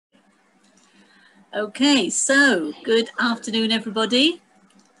Okay, so good afternoon, everybody.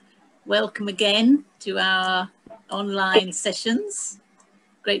 Welcome again to our online sessions.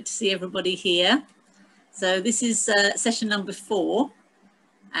 Great to see everybody here. So this is session number 4,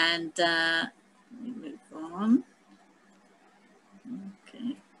 and let me move on.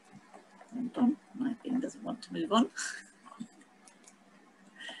 Okay, hold on, my thing doesn't want to move on.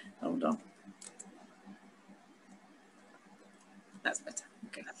 Hold on. That's better.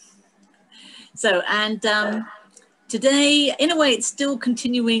 Okay. So, and today, in a way, it's still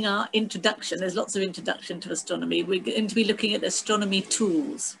continuing our introduction. There's lots of introduction to astronomy. We're going to be looking at astronomy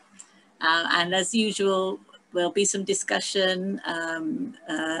tools. And as usual, there'll be some discussion.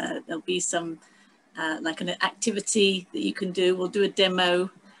 There'll be some like an activity that you can do. We'll do a demo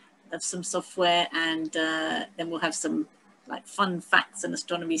of some software, and then we'll have some like fun facts and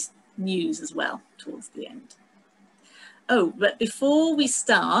astronomy news as well towards the end. Oh, but before we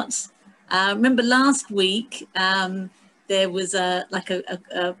start, remember last week there was a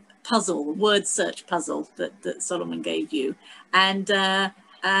puzzle, a word search puzzle that Solomon gave you, and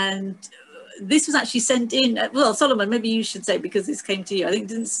this was actually sent in. Well, Solomon, maybe you should say, because this came to you. I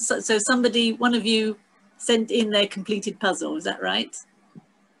think so. Somebody, one of you, sent in their completed puzzle. Is that right?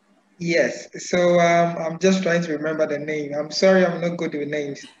 Yes. So I'm just trying to remember the name. I'm sorry, I'm not good with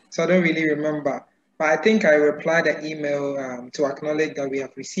names, so I don't really remember. But I think I replied an email to acknowledge that we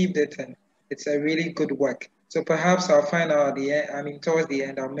have received it, and it's a really good work. So perhaps I'll find out at the end. I mean, towards the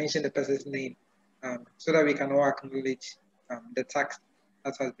end, I'll mention the person's name so that we can all acknowledge the task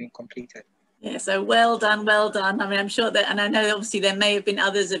that has been completed. Yeah, so well done, well done. I mean, I'm sure that, and I know obviously there may have been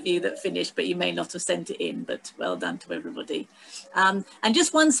others of you that finished, but you may not have sent it in, but well done to everybody. And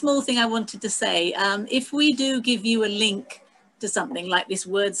just one small thing I wanted to say, if we do give you a link to something like this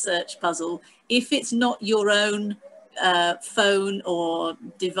word search puzzle, if it's not your own phone or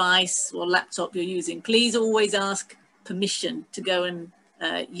device or laptop you're using, please always ask permission to go and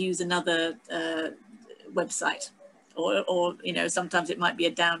use another website. Or you know, sometimes it might be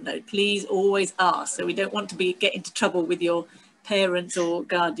a download. Please always ask. So we don't want to get into trouble with your parents or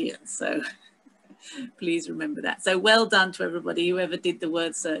guardians. So please remember that. So well done to everybody, whoever did the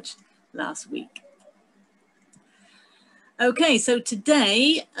word search last week. Okay, so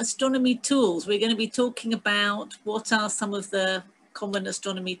today, astronomy tools. We're going to be talking about what are some of the common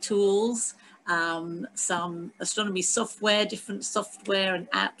astronomy tools, some astronomy software, different software and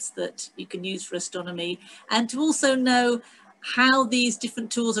apps that you can use for astronomy, and to also know how these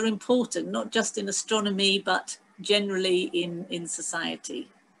different tools are important, not just in astronomy, but generally in society.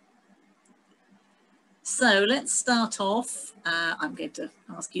 So let's start off. I'm going to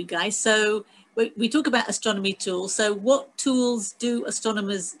ask you guys. So we talk about astronomy tools. So what tools do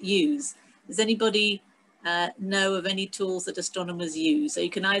astronomers use? Does anybody know of any tools that astronomers use? So you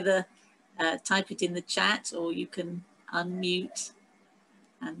can either type it in the chat, or you can unmute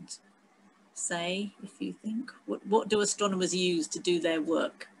and say if you think. What do astronomers use to do their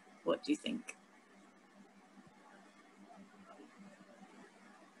work? What do you think?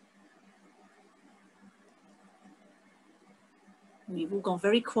 You've all gone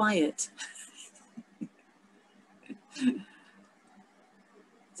very quiet.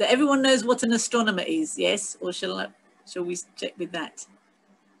 So everyone knows what an astronomer is, yes? Or shall we check with that?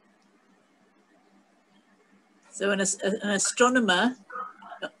 So an astronomer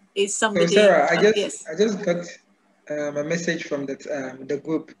is somebody. So Sarah, yes. I just got a message from the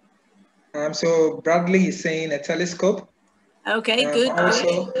group. So Bradley is saying a telescope. Okay, good.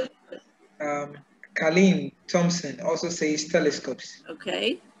 Also, Colleen Thompson also says telescopes.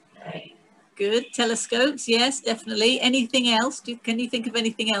 Okay. Good. Telescopes, yes, definitely. Anything else? Can you think of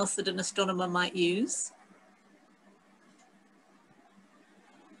anything else that an astronomer might use?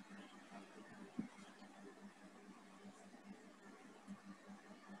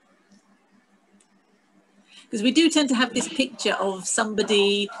 Because we do tend to have this picture of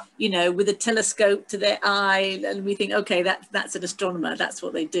somebody, you know, with a telescope to their eye, and we think, okay, that's an astronomer, that's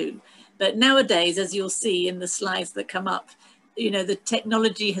what they do. But nowadays, as you'll see in the slides that come up, you know, the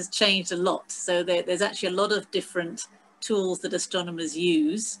technology has changed a lot. So there's actually a lot of different tools that astronomers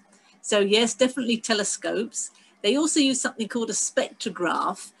use. So yes, definitely telescopes. They also use something called a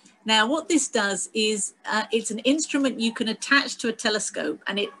spectrograph. Now, what this does is it's an instrument you can attach to a telescope,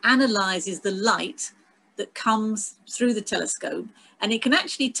 and it analyzes the light that comes through the telescope, and it can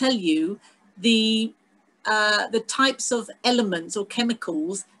actually tell you the types of elements or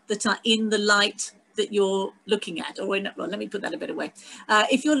chemicals that are in the light that you're looking at. Or well, let me put that a better way.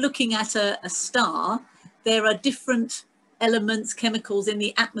 If you're looking at a star, there are different elements, chemicals in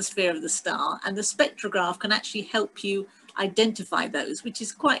the atmosphere of the star, and the spectrograph can actually help you identify those, which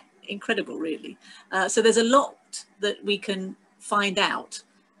is quite incredible, really. So there's a lot that we can find out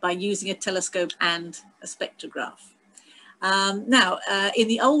by using a telescope and a spectrograph. Now, in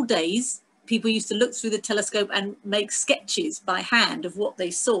the old days, people used to look through the telescope and make sketches by hand of what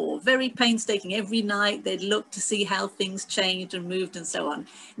they saw, very painstaking. Every night they'd look to see how things changed and moved and so on.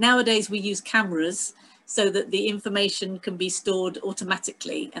 Nowadays we use cameras so that the information can be stored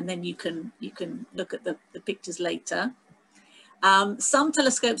automatically, and then you can look at the pictures later. Some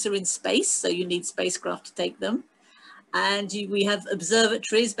telescopes are in space, so you need spacecraft to take them. And we have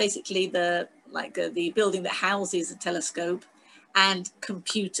observatories, basically the building that houses a telescope, and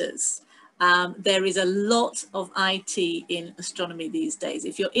computers. There is a lot of IT in astronomy these days.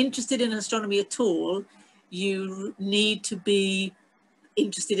 If you're interested in astronomy at all, you need to be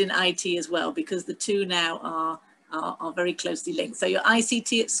interested in IT as well, because the two now are very closely linked. So your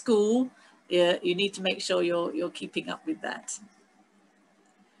ICT at school, you need to make sure you're keeping up with that.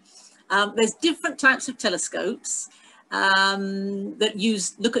 There's different types of telescopes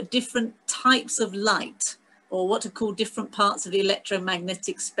that look at different types of light, or what are called different parts of the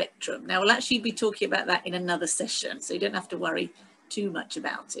electromagnetic spectrum. Now, we'll actually be talking about that in another session, so you don't have to worry too much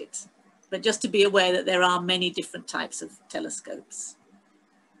about it. But just to be aware that there are many different types of telescopes.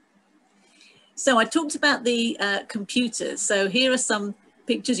 So I talked about the computers. So here are some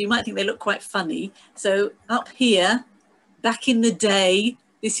pictures. You might think they look quite funny. So up here, back in the day,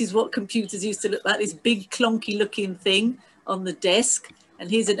 this is what computers used to look like, this big clunky looking thing on the desk. And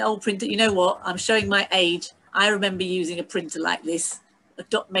here's an old printer. You know what? I'm showing my age. I remember using a printer like this, a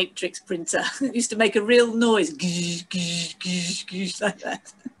dot matrix printer. It used to make a real noise, like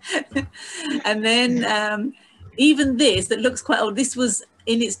that. And then even this, that looks quite old, this was,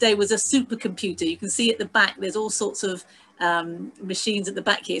 in its day, was a supercomputer. You can see at the back, there's all sorts of machines at the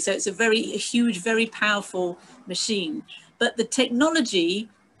back here. So it's a huge, very powerful machine. But the technology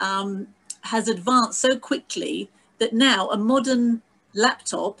has advanced so quickly that now a modern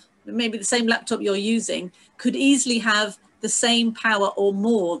laptop, maybe the same laptop you're using, could easily have the same power or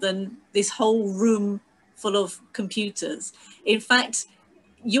more than this whole room full of computers. In fact,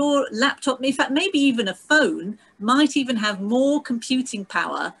 your laptop, in fact, maybe even a phone, might even have more computing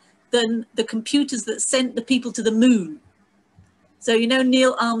power than the computers that sent the people to the moon. So, you know,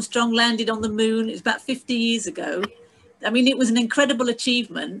 Neil Armstrong landed on the moon, it was about 50 years ago. I mean, it was an incredible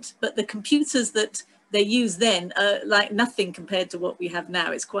achievement, but the computers that they used then are like nothing compared to what we have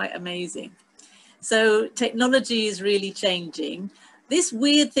now. It's quite amazing. So technology is really changing. This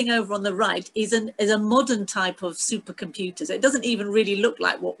weird thing over on the right is a modern type of supercomputer. So it doesn't even really look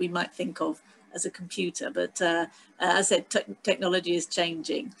like what we might think of as a computer, but as I said, technology is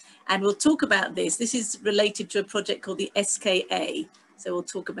changing. And we'll talk about this. This is related to a project called the SKA. So we'll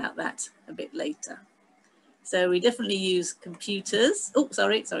talk about that a bit later. So we definitely use computers. Oh,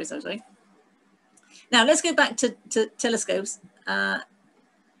 sorry. Now let's go back to telescopes.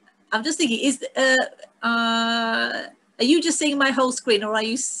 I'm just thinking, are you just seeing my whole screen, or are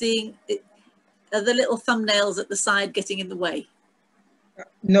you seeing are the little thumbnails at the side getting in the way?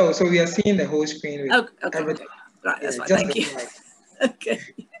 No, so we are seeing the whole screen with everything. Right, that's fine, thank you. Okay.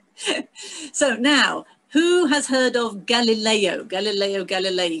 So now, who has heard of Galileo? Galileo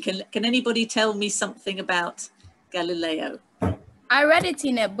Galilei. Can anybody tell me something about Galileo? I read it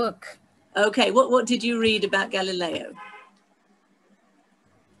in a book. Okay, what did you read about Galileo?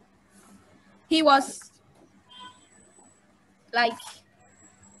 He was like,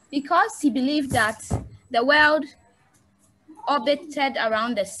 because he believed that the world orbited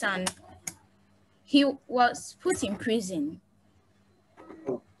around the sun, he was put in prison.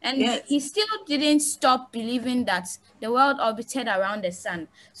 And yes, he still didn't stop believing that the world orbited around the sun.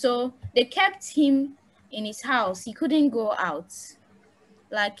 So they kept him in his house. He couldn't go out,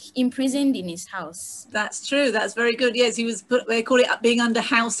 like imprisoned in his house. That's true. That's very good. Yes, he was put, they call it being under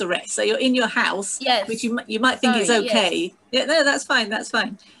house arrest. So you're in your house, yes, which you might think is okay. Yes. Yeah, no, that's fine. That's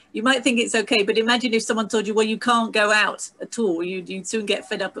fine. You might think it's okay, but imagine if someone told you, well, you can't go out at all. You'd soon get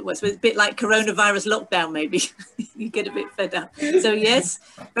fed up at work. So it's a bit like coronavirus lockdown, maybe. You get a bit fed up. So yes,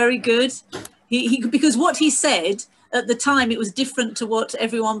 very good. Because what he said at the time, it was different to what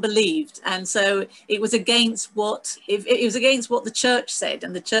everyone believed. And so it was against what the church said,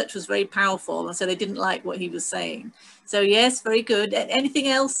 and the church was very powerful. And so they didn't like what he was saying. So yes, very good. Anything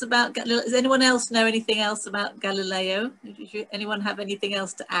else about Galileo? Does anyone else know anything else about Galileo? Anyone have anything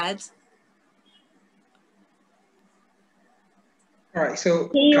else to add? All right, so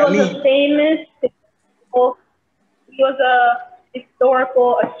he was a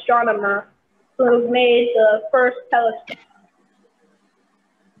historical astronomer who made the first telescope.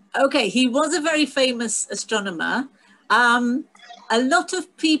 Okay, he was a very famous astronomer. A lot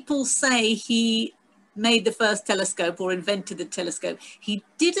of people say he made the first telescope or invented the telescope. He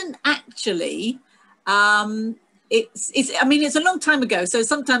didn't actually. I mean, it's a long time ago, so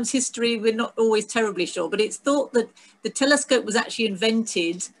sometimes history, we're not always terribly sure, but it's thought that the telescope was actually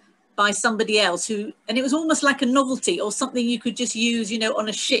invented by somebody else and it was almost like a novelty or something you could just use, you know, on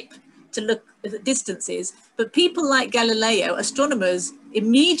a ship to look at distances. But people like Galileo, astronomers,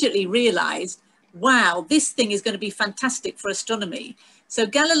 immediately realized, wow, this thing is going to be fantastic for astronomy. So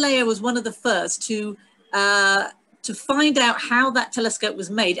Galileo was one of the first to find out how that telescope was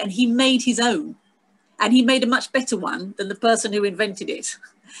made, and he made his own. And he made a much better one than the person who invented it.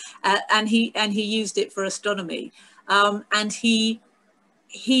 And he used it for astronomy. And he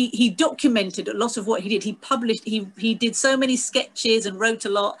documented a lot of what he did. He published, he did so many sketches and wrote a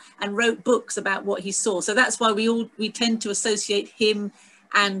lot and wrote books about what he saw. So that's why we tend to associate him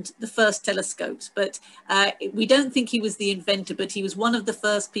and the first telescopes. But we don't think he was the inventor, but he was one of the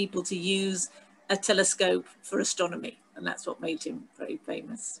first people to use a telescope for astronomy. And that's what made him very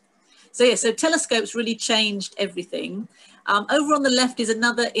famous. So yeah, so telescopes really changed everything. Over on the left is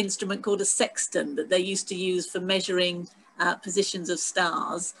another instrument called a sextant that they used to use for measuring positions of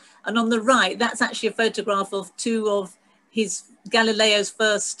stars. And on the right, that's actually a photograph of two of Galileo's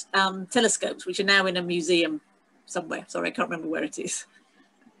first telescopes, which are now in a museum somewhere. Sorry, I can't remember where it is.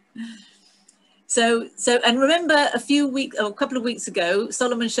 So, and remember a couple of weeks ago,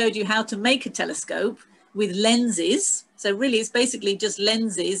 Solomon showed you how to make a telescope with lenses. So really, it's basically just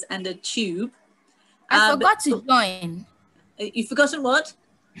lenses and a tube. I forgot to join. You've forgotten what?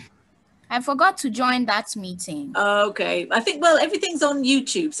 I forgot to join that meeting. Okay. I think, well, everything's on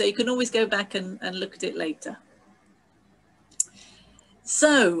YouTube, so you can always go back and look at it later.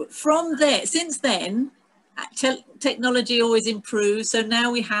 So from there, since then, technology always improves. So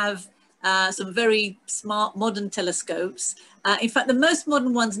now we have some very smart modern telescopes. In fact, the most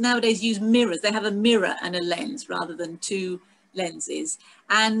modern ones nowadays use mirrors. They have a mirror and a lens rather than two lenses.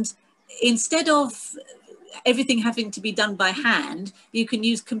 And instead of everything having to be done by hand, you can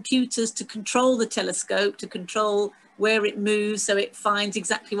use computers to control the telescope, to control where it moves so it finds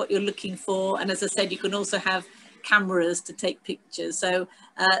exactly what you're looking for. And as I said, you can also have cameras to take pictures. So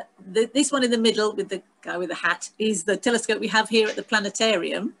this one in the middle with the guy with the hat is the telescope we have here at the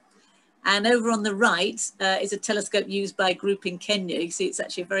Planetarium. And over on the right is a telescope used by a group in Kenya. You see, it's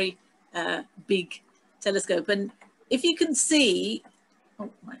actually a very big telescope. And if you can see,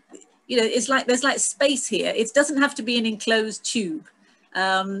 you know, it's like there's like space here. It doesn't have to be an enclosed tube.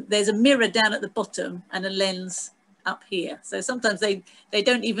 There's a mirror down at the bottom and a lens up here. So sometimes they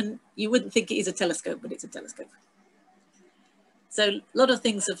don't even, you wouldn't think it is a telescope, but it's a telescope. So a lot of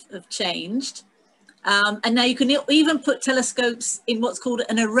things have changed. And now you can even put telescopes in what's called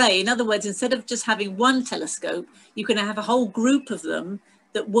an array. In other words, instead of just having one telescope, you can have a whole group of them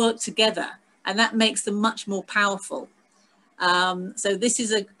that work together, and that makes them much more powerful. So this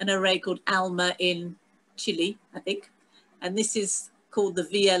is an array called ALMA in Chile, I think. And this is called the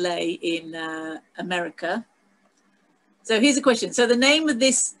VLA in America. So here's a question. So the name of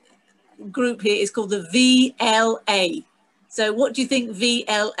this group here is called the VLA. So what do you think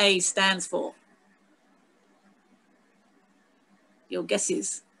VLA stands for? Your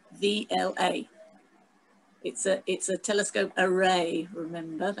guesses. VLA. It's a telescope array,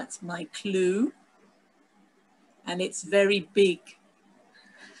 remember, that's my clue. And it's very big.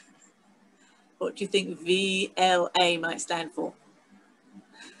 What do you think VLA might stand for?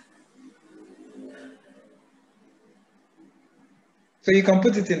 So you can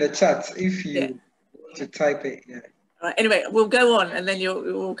put it in the chat if you want to type it. Yeah. All right, anyway, we'll go on and then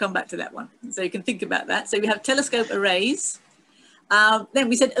we'll come back to that one. So you can think about that. So we have telescope arrays. Then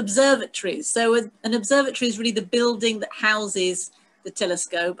we said observatories. So an observatory is really the building that houses the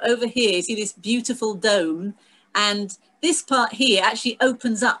telescope. Over here, you see this beautiful dome, and this part here actually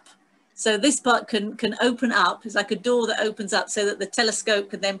opens up. So this part can open up. It's like a door that opens up so that the telescope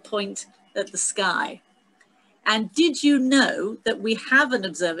can then point at the sky. And did you know that we have an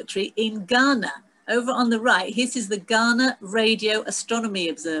observatory in Ghana? Over on the right, this is the Ghana Radio Astronomy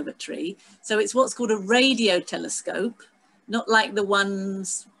Observatory. So it's what's called a radio telescope, not like the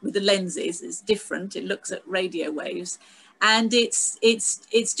ones with the lenses. It's different. It looks at radio waves. And it's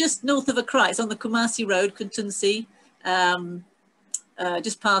just north of Accra. It's on the Kumasi Road, Kuntunsi,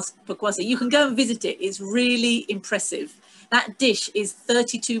 just past Pokwasi. You can go and visit it. It's really impressive. That dish is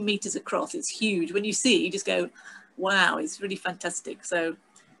 32 meters across. It's huge. When you see it, you just go, wow, it's really fantastic. So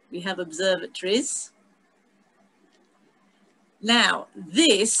we have observatories. Now,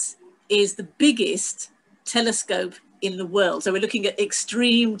 this is the biggest telescope in the world. So we're looking at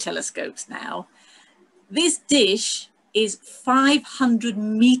extreme telescopes now. This dish is 500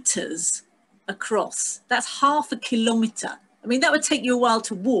 meters across. That's half a kilometer. I mean, that would take you a while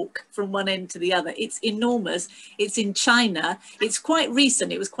to walk from one end to the other. It's enormous. It's in China. It's quite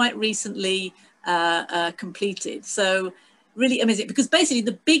recent. It was quite recently completed. So really amazing, because basically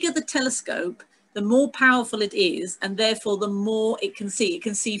the bigger the telescope, the more powerful it is, and therefore the more it can see. It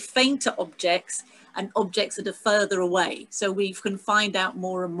can see fainter objects and objects that are further away. So we can find out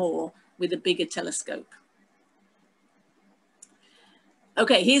more and more with a bigger telescope.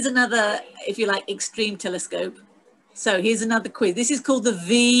 Okay, here's another, if you like, extreme telescope. So here's another quiz. This is called the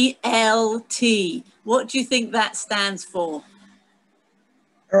VLT. What do you think that stands for?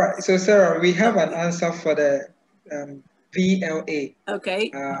 All right, so Sarah, we have an answer for the VLA.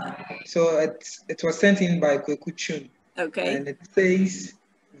 Okay. So it was sent in by Kwekuchun. Okay. And it says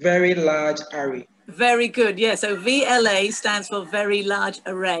very large array. Very good. Yeah, so VLA stands for very large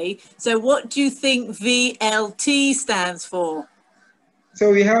array. So what do you think VLT stands for?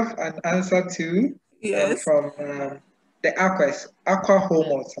 So we have an answer to yes. From the Aqua Home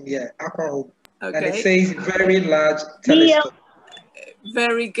or some, yeah, Aqua Home. Okay. And it says very large telescope.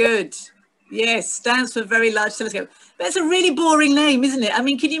 Very good. Yes, stands for very large telescope. That's a really boring name, isn't it? I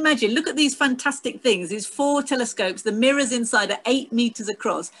mean, can you imagine? Look at these fantastic things. These 4 telescopes, the mirrors inside are 8 meters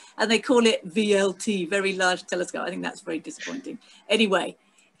across, and they call it VLT, very large telescope. I think that's very disappointing. Anyway,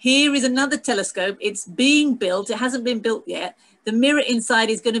 here is another telescope. It's being built. It hasn't been built yet. The mirror inside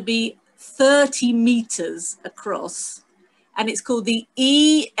is going to be 30 meters across, and it's called the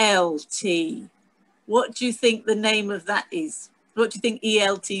ELT. What do you think the name of that is? What do you think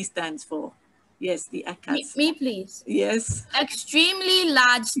ELT stands for? Yes, the ACAS. Me, please. Yes. Extremely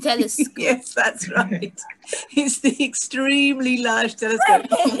large telescope. Yes, that's right. It's the extremely large telescope.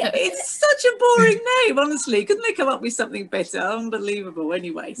 It's such a boring name, honestly. Couldn't they come up with something better? Unbelievable.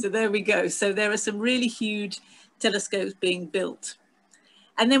 Anyway, so there we go. So there are some really huge telescopes being built.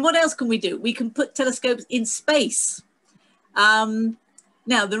 And then what else can we do? We can put telescopes in space. Now,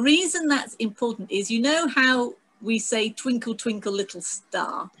 the reason that's important is, you know how we say twinkle, twinkle, little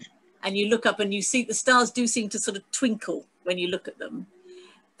star, and you look up and you see the stars do seem to sort of twinkle when you look at them.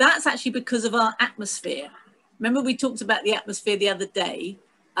 That's actually because of our atmosphere. Remember we talked about the atmosphere the other day,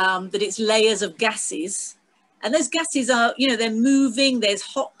 that it's layers of gases. And those gases are, you know, they're moving, there's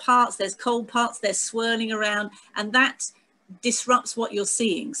hot parts, there's cold parts, they're swirling around, and that disrupts what you're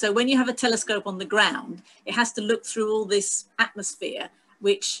seeing. So when you have a telescope on the ground, it has to look through all this atmosphere,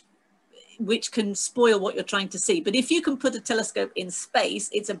 which can spoil what you're trying to see. But if you can put a telescope in space,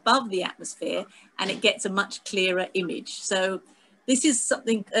 it's above the atmosphere and it gets a much clearer image. So this is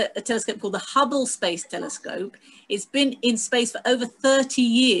something, a telescope called the Hubble Space Telescope. It's been in space for over 30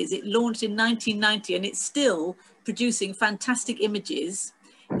 years. It launched in 1990 and it's still producing fantastic images.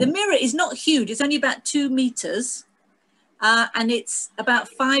 The mirror is not huge, it's only about 2 meters and it's about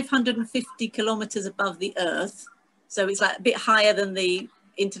 550 kilometers above the Earth. So it's like a bit higher than the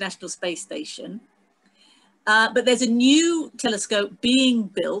International Space Station. But there's a new telescope being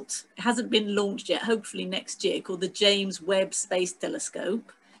built. It hasn't been launched yet, hopefully next year, called the James Webb Space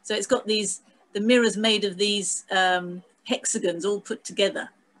Telescope. So it's got the mirrors made of these hexagons all put together.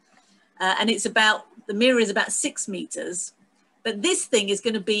 And the mirror is about 6 meters. But this thing is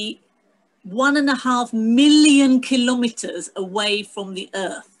going to be 1.5 million kilometers away from the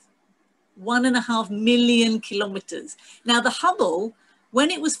Earth. 1.5 million kilometers. Now the Hubble, when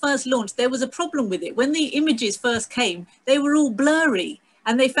it was first launched, there was a problem with it. When the images first came, they were all blurry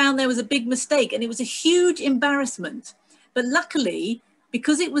and they found there was a big mistake and it was a huge embarrassment. But luckily,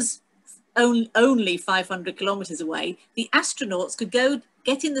 because it was only 500 kilometers away, the astronauts could go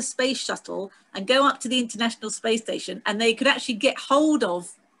get in the space shuttle and go up to the International Space Station, and they could actually get hold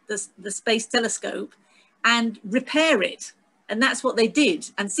of the space telescope and repair it. And that's what they did.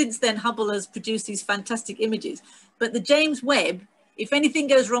 And since then, Hubble has produced these fantastic images. But the James Webb, if anything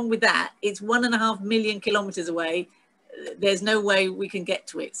goes wrong with that, it's 1.5 million kilometers away. There's no way we can get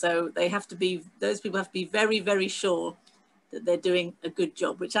to it. So those people have to be very, very sure that they're doing a good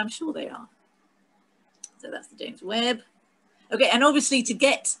job, which I'm sure they are. So that's the James Webb. Okay, and obviously to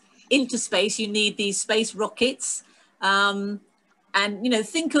get into space, you need these space rockets. And, you know,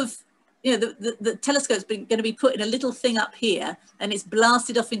 think of, you know, the telescope's going to be put in a little thing up here and it's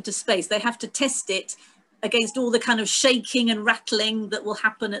blasted off into space. They have to test it against all the kind of shaking and rattling that will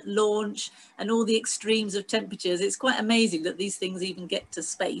happen at launch and all the extremes of temperatures. It's quite amazing that these things even get to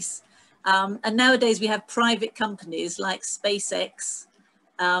space. And nowadays we have private companies like SpaceX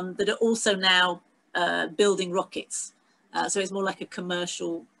that are also now building rockets. So it's more like a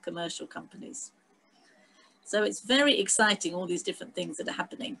commercial companies. So it's very exciting, all these different things that are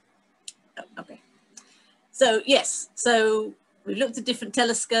happening. Oh, okay. So yes, so we've looked at different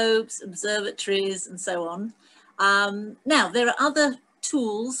telescopes, observatories, and so on. Now, there are other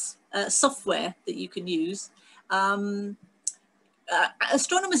tools, software that you can use.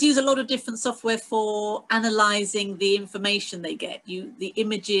 Astronomers use a lot of different software for analyzing the information they get. The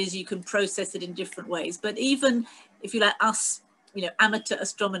images, you can process it in different ways. But even if you like us, you know, amateur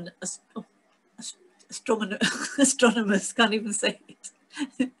astronomers, can't even say it.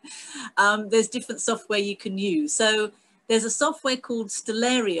 There's different software you can use. So there's a software called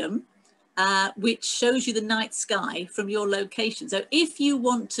Stellarium, which shows you the night sky from your location. So if you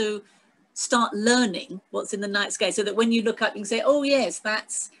want to start learning what's in the night sky, so that when you look up, you can say, oh yes,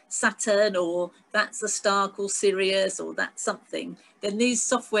 that's Saturn, or that's a star called Sirius, or that's something, then these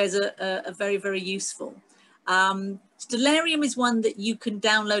softwares are very, very useful. Stellarium is one that you can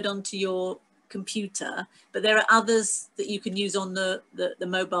download onto your computer, but there are others that you can use on the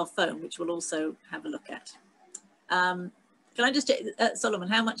mobile phone, which we'll also have a look at. Can I just check, Solomon,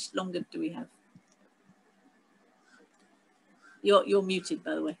 how much longer do we have? You're muted,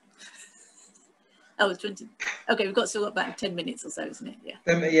 by the way. Oh, it's 20. Okay, we've still got about 10 minutes or so, isn't it? Yeah.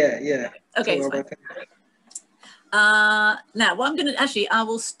 Yeah. Okay, so it's fine. Now, what I'm going to I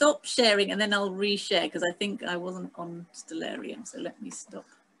will stop sharing and then I'll reshare because I think I wasn't on Stellarium. So let me stop.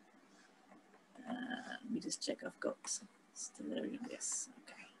 Let me just check I've got Stellarium. Yes.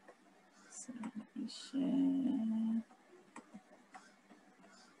 Okay. So let me share.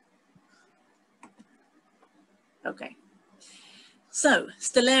 Okay. So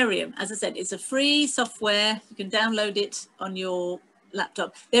Stellarium, as I said, it's a free software. You can download it on your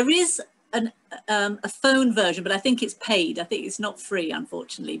laptop. There is a phone version, but I think it's paid. I think it's not free,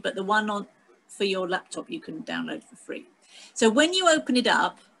 unfortunately, but the one for your laptop, you can download for free. So when you open it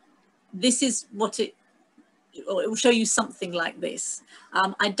up, this is what it will show you, something like this.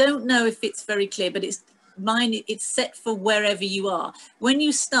 I don't know if it's very clear, but it's set for wherever you are. When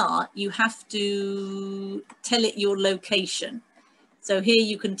you start, you have to tell it your location. So here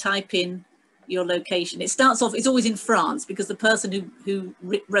you can type in your location. It starts off, it's always in France because the person who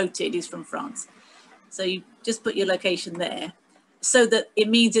wrote it is from France. So you just put your location there so that it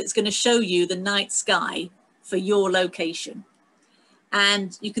means it's going to show you the night sky for your location.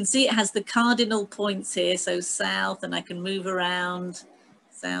 And you can see it has the cardinal points here. So south, and I can move around,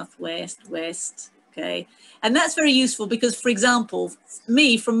 southwest, west, okay. And that's very useful because, for example,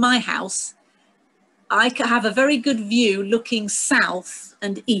 me from my house, I have a very good view looking south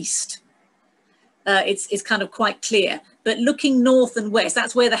and east. It's kind of quite clear, but looking north and west,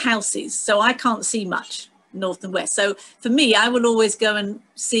 that's where the house is. So I can't see much north and west. So for me, I will always go and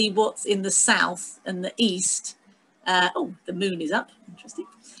see what's in the south and the east. Oh, the moon is up, interesting.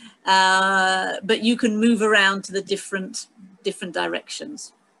 But you can move around to the different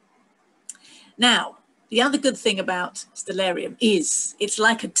directions. Now, the other good thing about Stellarium is it's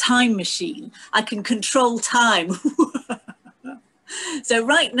like a time machine. I can control time. So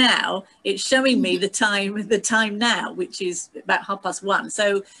right now it's showing me the time now, which is about 1:30.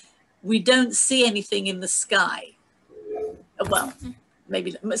 So we don't see anything in the sky. Well,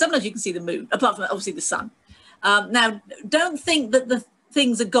 maybe sometimes you can see the moon, apart from obviously the sun. Now, don't think that the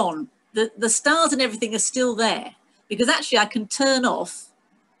things are gone. The stars and everything are still there, because actually I can turn off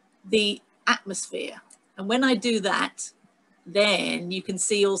the atmosphere. And when I do that, then you can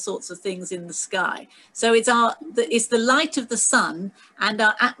see all sorts of things in the sky. So it's the light of the sun and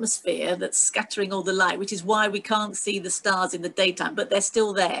our atmosphere that's scattering all the light, which is why we can't see the stars in the daytime, but they're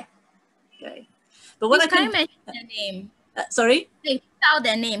still there. Okay. But what can you mention the name? Sorry? Please spell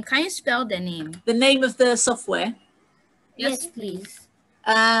the name. Can you spell the name? The name of the software? Yes, please.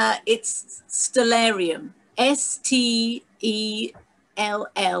 It's Stellarium. S-T-E-L-L,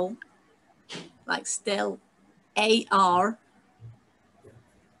 like Stell, A-R-I-U-M.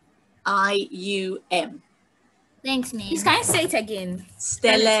 Thanks, ma'am. Can you say it again?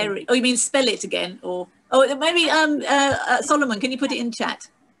 Stellarium. Oh, you mean spell it again? Or maybe Solomon, can you put it in chat?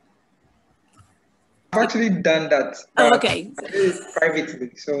 I've actually done that. Oh, okay. I did it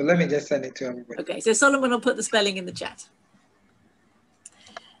privately, so let me just send it to everybody. Okay, so Solomon will put the spelling in the chat.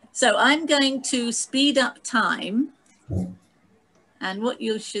 So I'm going to speed up time. And what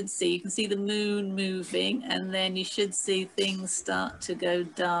you should see, you can see the moon moving, and then you should see things start to go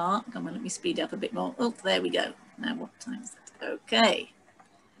dark. Come on, let me speed up a bit more. Oh, there we go. Now what time is it? Okay.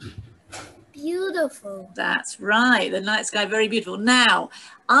 Beautiful. That's right. The night sky, very beautiful. Now,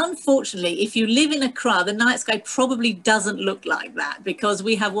 unfortunately, if you live in Accra, the night sky probably doesn't look like that, because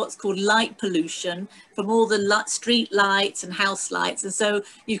we have what's called light pollution from all the street lights and house lights. And so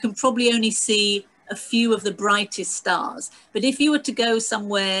you can probably only see a few of the brightest stars. But if you were to go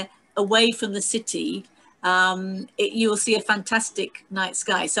somewhere away from the city, you will see a fantastic night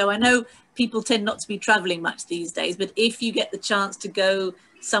sky. So I know people tend not to be traveling much these days, but if you get the chance to go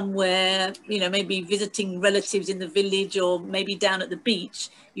somewhere, you know, maybe visiting relatives in the village or maybe down at the beach,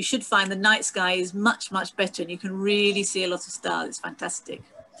 you should find the night sky is much, much better and you can really see a lot of stars. It's fantastic.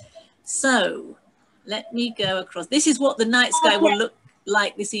 So let me go across. This is what the night sky will look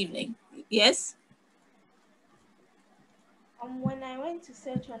like this evening. Yes? When I went to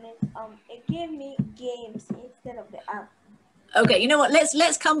search on it, it gave me games instead of the app. Okay, you know what?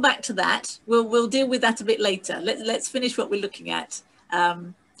 Let's come back to that. We'll deal with that a bit later. Let's finish what we're looking at,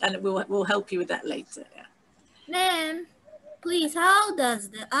 and we'll help you with that later. Yeah. Ma'am, please, how does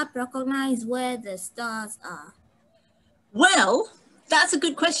the app recognize where the stars are? Well, that's a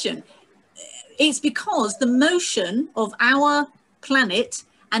good question. It's because the motion of our planet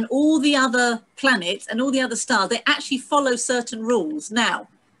and all the other planets and all the other stars, they actually follow certain rules. Now,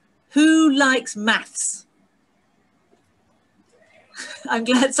 who likes maths? I'm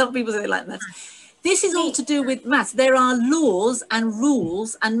glad some people say they like maths. This is all to do with maths. There are laws and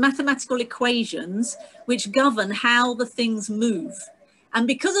rules and mathematical equations which govern how the things move. And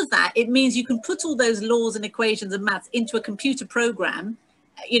because of that, it means you can put all those laws and equations and maths into a computer program,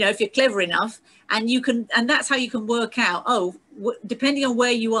 you know, if you're clever enough, and you can, and that's how you can work out, oh, depending on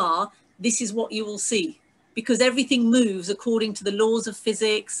where you are, this is what you will see, because everything moves according to the laws of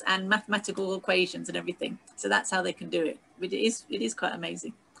physics and mathematical equations and everything. So that's how they can do it. It is quite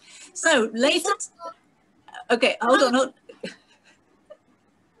amazing. So later, okay, hold on.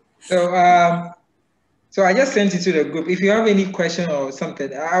 So I just sent it to the group. If you have any question or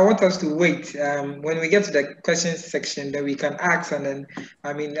something, I want us to wait. When we get to the questions section, then we can ask, and then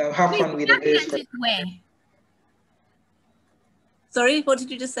have fun with the various questions. Sorry, what did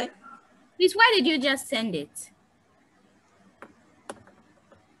you just say? Please, why did you just send it?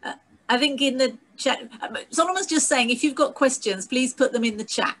 I think in the chat, Solomon's just saying, if you've got questions, please put them in the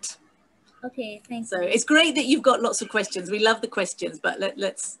chat. Okay, thanks. So it's great that you've got lots of questions. We love the questions, but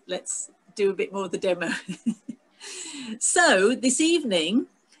let's do a bit more of the demo. So this evening,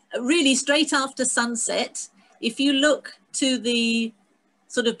 really straight after sunset, if you look to the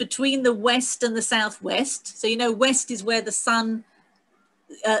sort of between the west and the southwest, so you know west is where the sun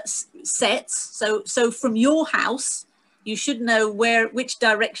sets. So from your house, you should know which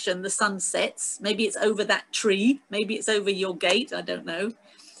direction the sun sets. Maybe it's over that tree, maybe it's over your gate, I don't know.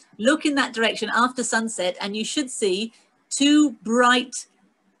 Look in that direction after sunset and you should see two bright,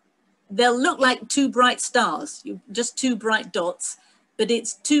 they'll look like two bright stars, just two bright dots, but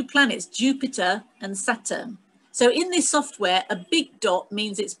it's two planets, Jupiter and Saturn. So in this software, a big dot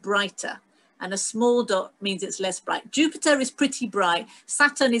means it's brighter and a small dot means it's less bright. Jupiter is pretty bright.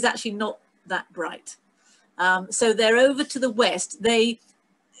 Saturn is actually not that bright. So they're over to the west. They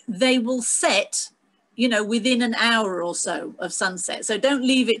will set, you know, within an hour or so of sunset. So don't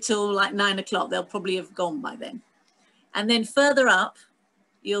leave it till like 9 o'clock. They'll probably have gone by then. And then further up,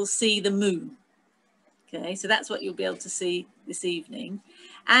 you'll see the moon. Okay, so that's what you'll be able to see this evening.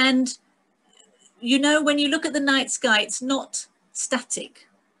 And, you know, when you look at the night sky, it's not static.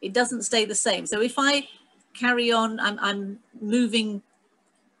 It doesn't stay the same. So if I carry on, I'm moving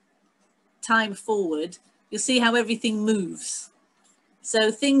time forward, you'll see how everything moves. So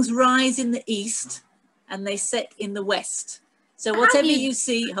things rise in the east and they set in the west. So whatever you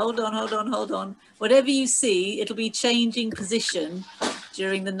see, hold on. Whatever you see, it'll be changing position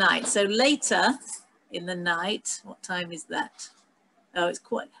during the night. So later in the night, what time is that? Oh, it's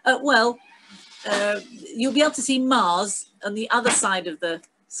quite, you'll be able to see Mars on the other side of the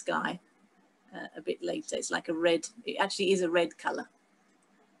sky a bit later. It's like a red, it actually is a red color.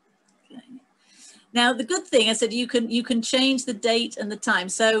 Okay. Now, the good thing, I said, you can change the date and the time.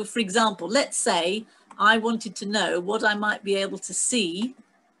 So, for example, let's say I wanted to know what I might be able to see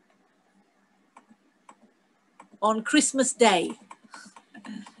on Christmas Day.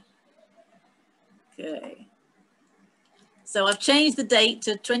 Okay. So I've changed the date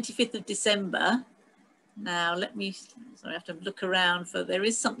to 25th of December. Now, let me, sorry, I have to look around for, there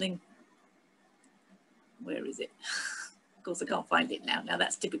is something. Where is it? Of course, I can't find it now. Now,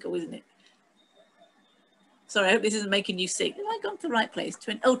 that's typical, isn't it? Sorry, I hope this isn't making you sick. Have I gone to the right place?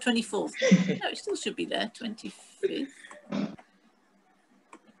 24th. No, it still should be there, 25th.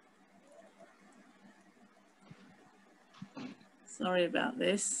 Sorry about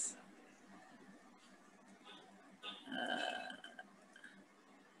this.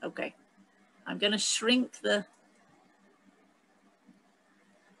 Okay, I'm going to shrink the...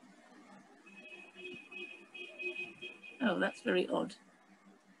 Oh, that's very odd.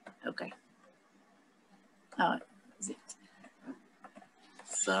 Okay. Oh, is it?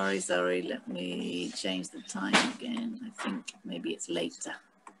 sorry. Let me change the time again. I think maybe it's later.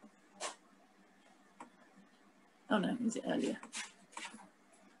 Oh no, is it earlier?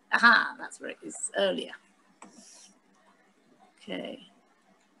 Aha, that's where it is, earlier. Okay.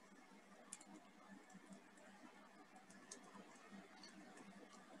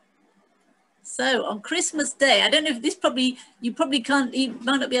 So on Christmas Day, I don't know if this you probably might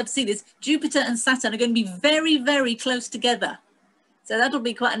not be able to see this, Jupiter and Saturn are going to be very, very close together. So that'll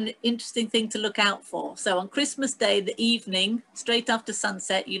be quite an interesting thing to look out for. So on Christmas Day, the evening, straight after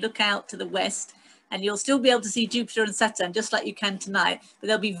sunset, you look out to the west and you'll still be able to see Jupiter and Saturn just like you can tonight, but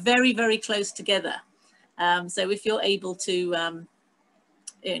they'll be very, very close together. So if you're able to,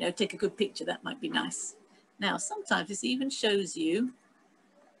 you know, take a good picture, that might be nice. Now, sometimes this even shows you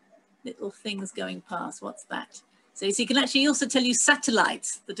little things going past. What's that? So you can actually also tell you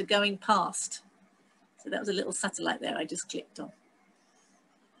satellites that are going past. So that was a little satellite there I just clicked on.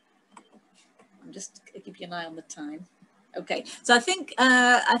 I'm just keep you an eye on the time. Okay, so I think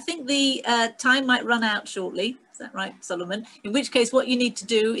the time might run out shortly. Is that right, Solomon? In which case, what you need to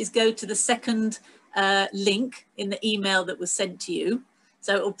do is go to the second link in the email that was sent to you.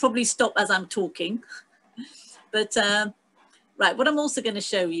 So it will probably stop as I'm talking. But right, what I'm also going to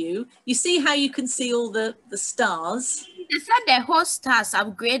show you, you see how you can see all the stars? They said the host has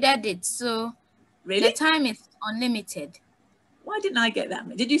upgraded it, so really? The time is unlimited. Why didn't I get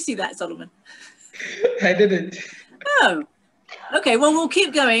that? Did you see that, Solomon? I didn't. Oh, okay. Well, we'll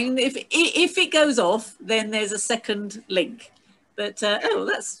keep going. If it goes off, then there's a second link. But oh,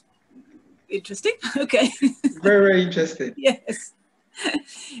 that's interesting. Okay. Very, very interesting. Yes.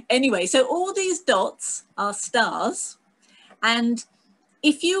 Anyway, so all these dots are stars, and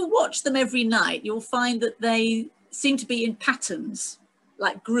if you watch them every night, you'll find that they seem to be in patterns,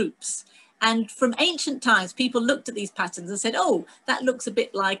 like groups. And from ancient times, people looked at these patterns and said, oh, that looks a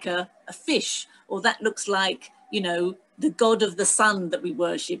bit like a fish, or that looks like, you know, the god of the sun that we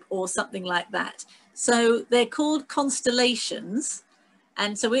worship, or something like that. So they're called constellations.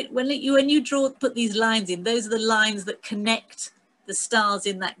 And so when you put these lines in, those are the lines that connect the stars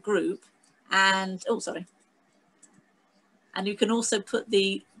in that group. And, oh, sorry. And you can also put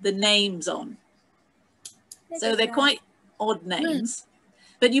the names on. So they're quite odd names.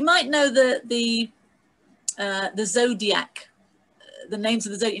 But you might know the zodiac, the names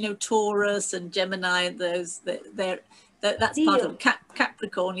of the zodiac, you know, Taurus and Gemini, those, that's Leo. Part of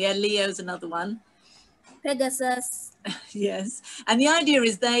Capricorn. Yeah, Leo's another one. Pegasus. Yes. And the idea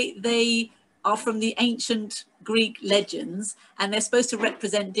is they are from the ancient Greek legends, and they're supposed to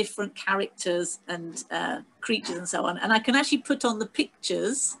represent different characters and creatures and so on. And I can actually put on the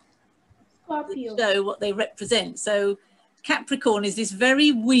pictures Scorpio. that show what they represent. So Capricorn is this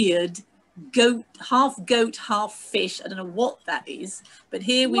very weird goat, half fish. I don't know what that is, but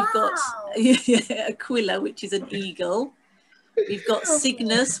here we've got Aquila, which is an eagle. We've got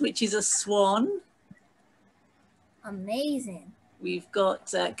Cygnus, which is a swan. Amazing. We've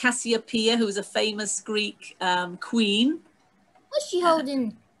got Cassiopeia, who's a famous Greek queen. What's she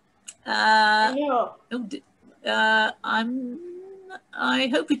holding? I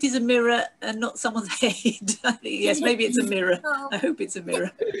hope it is a mirror and not someone's head. Yes, maybe it's a mirror. I hope it's a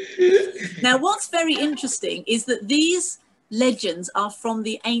mirror. Now, what's very interesting is that these legends are from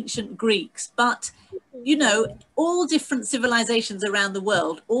the ancient Greeks, but, you know, all different civilizations around the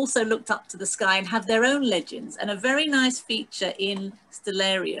world also looked up to the sky and have their own legends. And a very nice feature in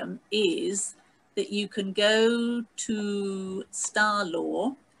Stellarium is that you can go to Star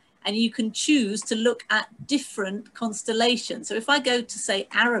Lore and you can choose to look at different constellations. So if I go to, say,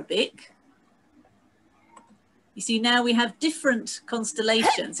 Arabic, you see now we have different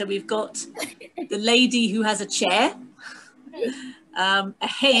constellations. So we've got the lady who has a chair, a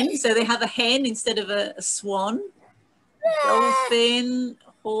hen, so they have a hen instead of a swan, dolphin,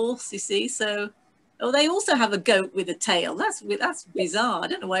 horse, you see. So, oh, they also have a goat with a tail. That's bizarre. I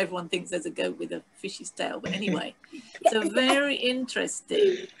don't know why everyone thinks there's a goat with a fish's tail, but anyway. So very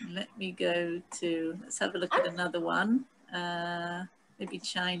interesting. Let me go to, let's have a look at another one. Maybe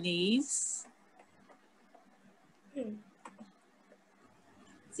Chinese.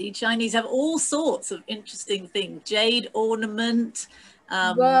 See, Chinese have all sorts of interesting things. Jade ornament,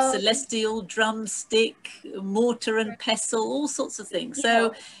 celestial drumstick, mortar and pestle, all sorts of things.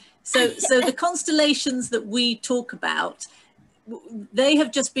 So the constellations that we talk about, they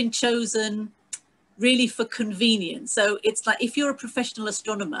have just been chosen really for convenience. So it's like if you're a professional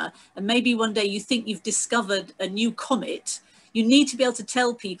astronomer and maybe one day you think you've discovered a new comet, you need to be able to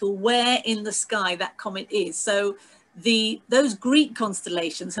tell people where in the sky that comet is. So those Greek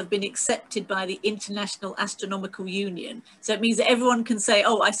constellations have been accepted by the International Astronomical Union. So it means that everyone can say,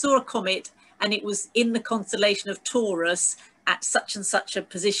 oh, I saw a comet and it was in the constellation of Taurus at such and such a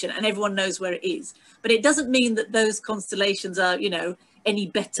position, and everyone knows where it is. But it doesn't mean that those constellations are, you know, any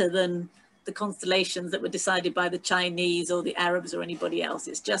better than the constellations that were decided by the Chinese or the Arabs or anybody else.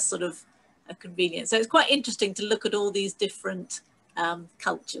 It's just sort of a convenience. So it's quite interesting to look at all these different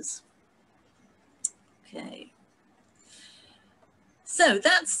cultures. Okay. So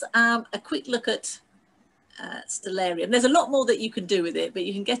that's a quick look at Stellarium. There's a lot more that you can do with it, but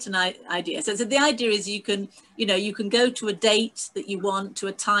you can get an idea. So the idea is you can, you know, you can go to a date that you want, to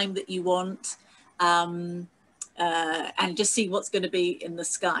a time that you want, and just see what's going to be in the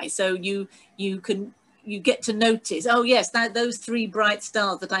sky. So you get to notice, oh yes, those 3 bright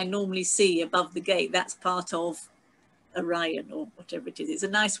stars that I normally see above the gate, that's part of Orion or whatever it is. It's a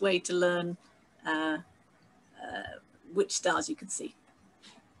nice way to learn which stars you can see.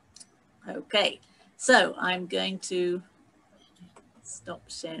 Okay, so I'm going to stop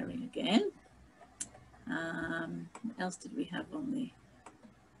sharing again. What else did we have on the...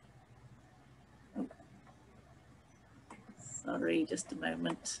 Oh, sorry, just a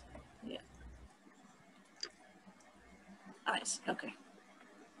moment. Yeah. Right, okay.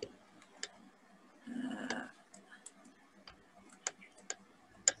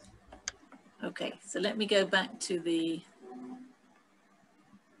 Okay, so let me go back to the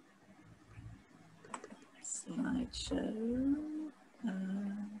slideshow.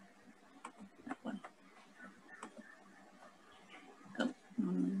 That one. Oh,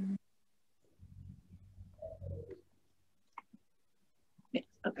 yeah,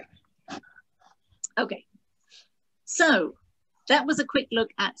 okay. Okay, so that was a quick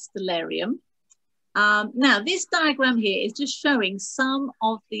look at Stellarium. Now, this diagram here is just showing some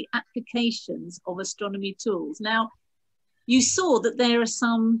of the applications of astronomy tools. Now, you saw that there are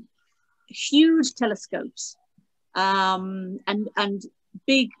some huge telescopes and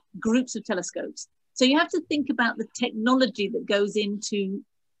big groups of telescopes. So you have to think about the technology that goes into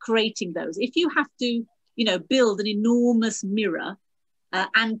creating those. If you have to, you know, build an enormous mirror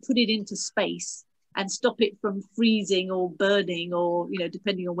and put it into space and stop it from freezing or burning or, you know,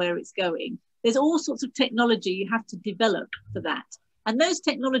 depending on where it's going, there's all sorts of technology you have to develop for that. And those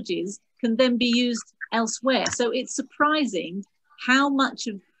technologies can then be used elsewhere. So it's surprising how much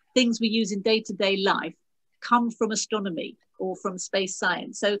of things we use in day-to-day life come from astronomy or from space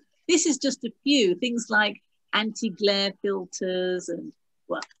science. So this is just a few things like anti-glare filters and,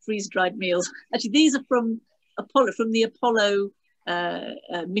 well, freeze-dried meals. Actually, these are from the Apollo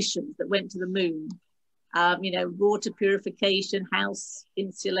missions that went to the moon. You know, water purification, house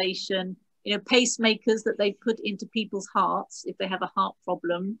insulation, you know, pacemakers that they put into people's hearts if they have a heart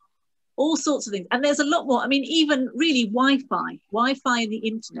problem, all sorts of things. And there's a lot more. I mean, even really Wi-Fi and the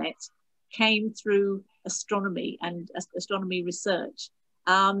internet came through astronomy and astronomy research.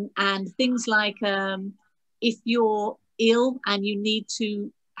 And things like if you're ill and you need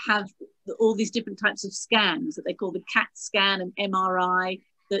to have all these different types of scans that they call the CAT scan and MRI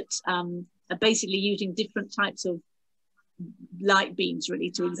that are basically using different types of light beams really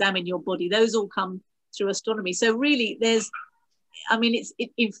to examine your body. Those all come through astronomy. So really there's, I mean,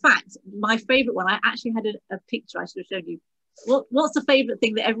 in fact, my favorite one, I actually had a picture I should have shown you. What's the favorite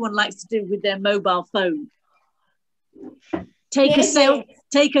thing that everyone likes to do with their mobile phone? Take a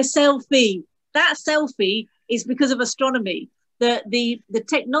selfie. That selfie is because of astronomy. The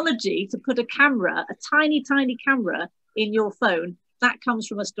technology to put a camera, a tiny camera in your phone, that comes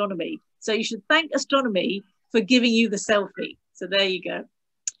from astronomy. So you should thank astronomy for giving you the selfie. So there you go.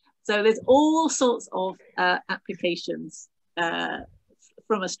 So there's all sorts of applications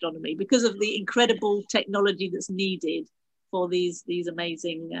from astronomy because of the incredible technology that's needed for these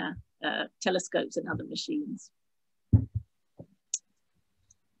amazing telescopes and other machines.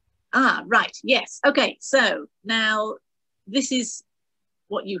 Right, yes. Okay, so now this is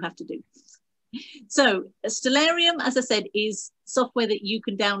what you have to do. So Stellarium, as I said, is software that you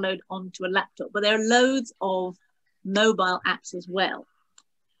can download onto a laptop, but there are loads of mobile apps as well,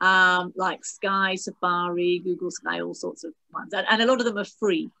 like Sky, Safari, Google Sky, all sorts of ones, and a lot of them are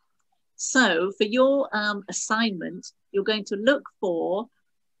free. So for your assignment, you're going to look for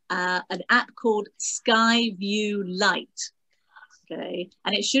an app called Skyview Lite, okay?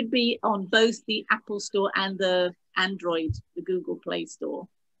 And it should be on both the Apple Store and the Android, the Google Play Store.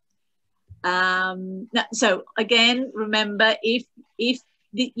 So again, remember, if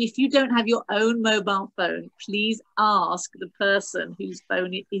you don't have your own mobile phone, please ask the person whose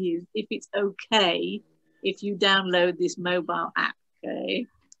phone it is if it's okay if you download this mobile app, okay?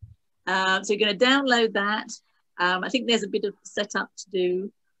 So you're going to download that. I think there's a bit of setup to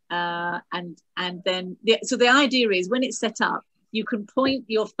do. And then, so the idea is when it's set up, you can point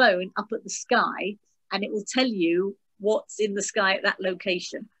your phone up at the sky and it will tell you what's in the sky at that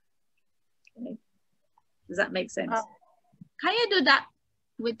location. Okay. Does that make sense? Can you do that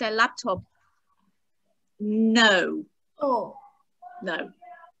with a laptop? No. Oh. No.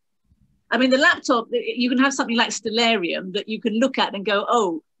 I mean, the laptop, you can have something like Stellarium that you can look at and go,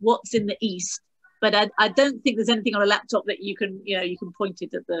 oh, what's in the east? But I don't think there's anything on a laptop that you can, you can point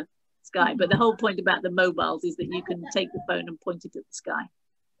it at the sky. But the whole point about the mobiles is that you can take the phone and point it at the sky.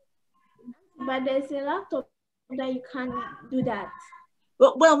 But there's a laptop that you can't do that.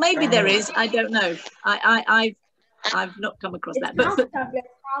 Well, maybe there is. I don't know. I've not come across that. But tablet,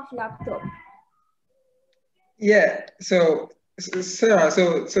 half laptop. Yeah. So Sarah,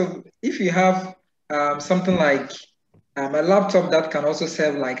 so if you have something like a laptop that can also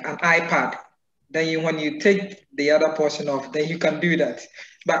serve like an iPad, then when you take the other portion off, then you can do that.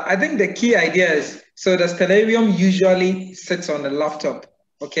 But I think the key idea is, so the Stellarium usually sits on the laptop,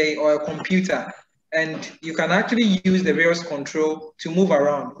 okay, or a computer, and you can actually use the various control to move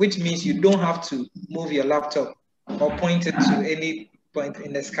around, which means you don't have to move your laptop or point it to any point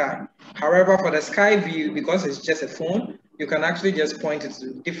in the sky. However, for the sky view, because it's just a phone, you can actually just point it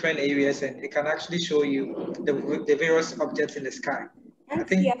to different areas and it can actually show you the various objects in the sky. And I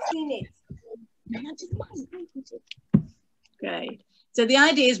think you have seen it. Okay, so the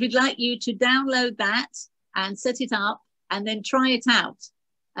idea is we'd like you to download that and set it up and then try it out.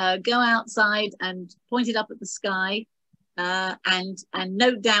 Go outside and point it up at the sky and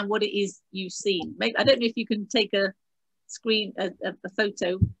note down what it is you've seen. I don't know if you can take a screen, a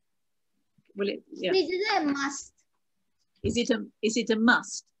photo. Will it? Yeah. Is it a must? Is it a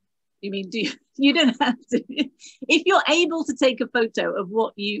must? You mean you don't have to? If you're able to take a photo of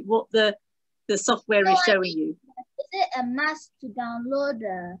what the software is showing you. Is it a must to download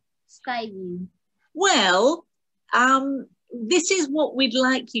the Skyview? Well, this is what we'd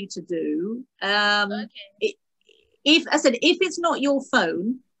like you to do. Okay. If it's not your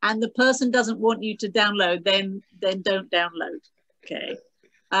phone and the person doesn't want you to download, then don't download. Okay.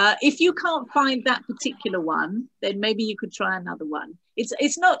 If you can't find that particular one, then maybe you could try another one.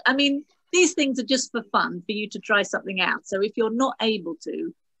 It's not. I mean, these things are just for fun for you to try something out. So if you're not able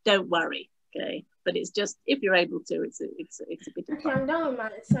to, don't worry. Okay, but it's just if you're able to, it's a bit of fun. I'm done with my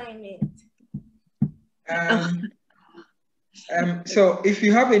assignment. So if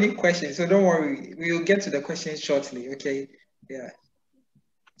you have any questions, so don't worry, we will get to the questions shortly. Okay. Yeah.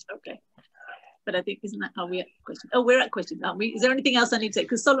 Okay. But I think are we at questions? Oh, we're at questions, aren't we? Is there anything else I need to say?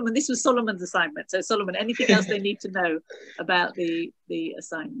 Because Solomon, this was Solomon's assignment. So Solomon, anything else they need to know about the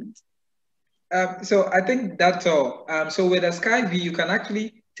assignment? So I think that's all. So with a sky view, you can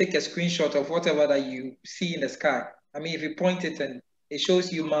actually take a screenshot of whatever that you see in the sky. I mean, if you point it and it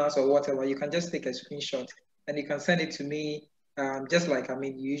shows you Mars or whatever, you can just take a screenshot and you can send it to me, just like,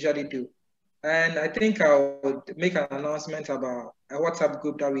 you usually do. And I think I'll make an announcement about a WhatsApp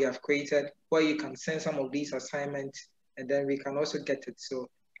group that we have created where you can send some of these assignments and then we can also get it. So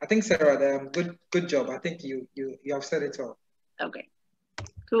I think, Sarah, good job. I think you have said it all. Okay,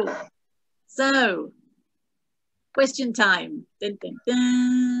 cool. So, question time. Dun, dun,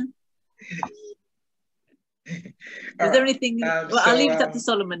 dun. Is there anything? Well, I'll leave it up to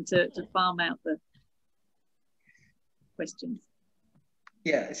Solomon to farm out the questions.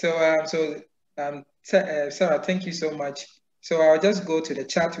 Yeah. So Sarah, thank you so much. So I'll just go to the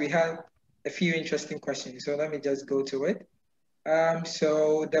chat. We have a few interesting questions. So let me just go to it.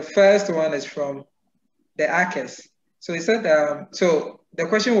 So the first one is from the Akes. So he said, so the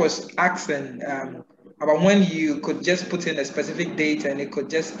question was asking about when you could just put in a specific date and it could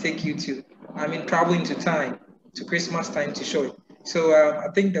just take you to, travel into time, to Christmas time to show it. So I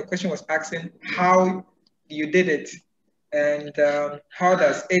think the question was asking how you did it and how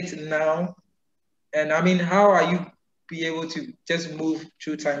does it now, and how are you be able to just move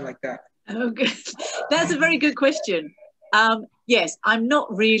through time like that? Okay, that's a very good question. Yes, I'm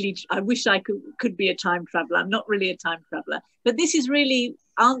not really, I wish I could be a time traveler. I'm not really a time traveler, but this is really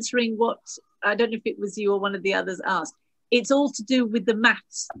answering what, I don't know if it was you or one of the others asked. It's all to do with the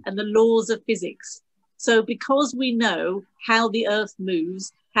maths and the laws of physics. So because we know how the Earth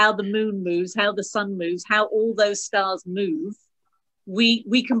moves, how the moon moves, how the sun moves, how all those stars move,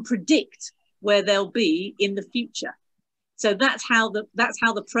 we can predict where they'll be in the future. So that's what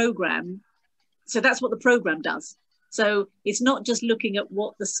the program does. So it's not just looking at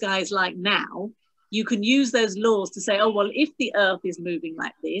what the sky is like now. You can use those laws to say, oh, well, if the Earth is moving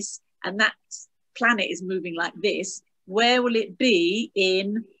like this and that planet is moving like this, where will it be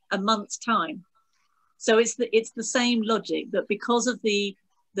in a month's time? So it's the same logic, that because of the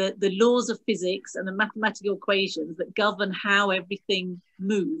laws of physics and the mathematical equations that govern how everything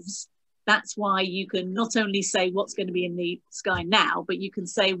moves, that's why you can not only say what's going to be in the sky now, but you can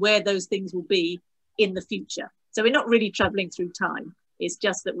say where those things will be in the future. So we're not really traveling through time. It's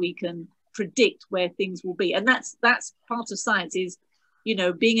just that we can predict where things will be. And that's part of science, is, you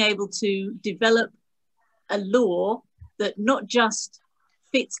know, being able to develop a law that not just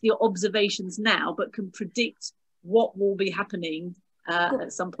fits your observations now, but can predict what will be happening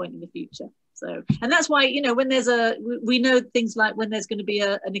at some point in the future. So, and that's why, you know, when there's we know things like when there's going to be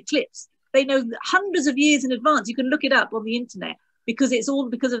an eclipse, they know hundreds of years in advance. You can look it up on the internet, because it's all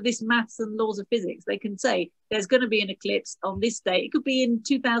because of this maths and laws of physics. They can say there's going to be an eclipse on this day. It could be in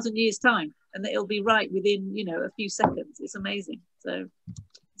 2,000 years time, and it'll be right within, you know, a few seconds. It's amazing. So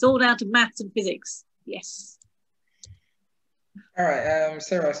it's all down to maths and physics. Yes. All right,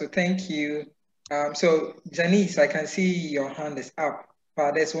 Sarah, so thank you. So Janice, I can see your hand is up,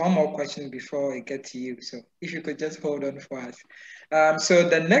 but there's one more question before I get to you. So if you could just hold on for us. So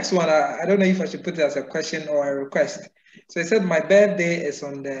the next one, I don't know if I should put it as a question or a request. So it said, my birthday is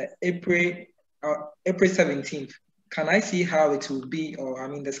on the April 17th. Can I see how it will be, or I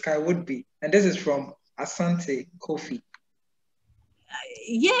mean the sky would be? And this is from Asante Kofi.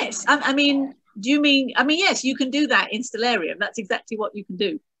 Yes, I mean, do you mean, I mean, yes, you can do that in Stellarium. That's exactly what you can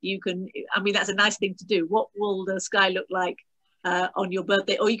do. You can, I mean, that's a nice thing to do. What will the sky look like on your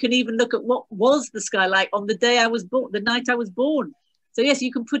birthday? Or you can even look at what was the sky like on the day I was born, the night I was born. So yes,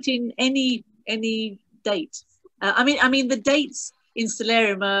 you can put in any date. I mean, the dates in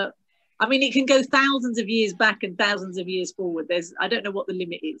Stellarium are, I mean, it can go thousands of years back and thousands of years forward. I don't know what the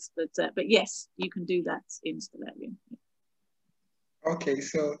limit is, but yes, you can do that in Stellarium. Okay,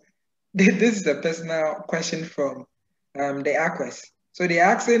 so this is a personal question from the Aquas. So they're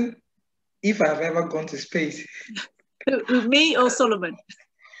asking if I've ever gone to space. Who, me or Solomon?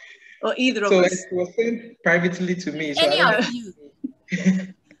 Or either of us? So it was sent privately to me. So Any of you.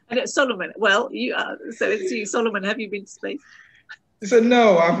 Solomon, well, you are. So it's you. Solomon, have you been to space? So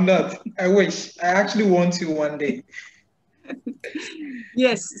no, I've not. I wish. I actually want to one day.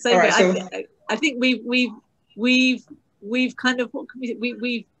 Yes, same right, so, I think we've kind of, what can we say?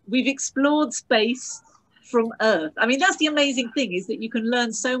 We've explored space from Earth. I mean, that's the amazing thing, is that you can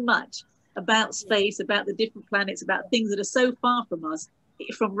learn so much about space, about the different planets, about things that are so far from us,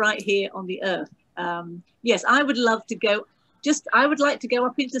 from right here on the Earth. Yes, I would love to go. I would like to go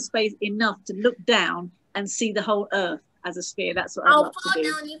up into space enough to look down and see the whole Earth as a sphere. That's what I'd love to do.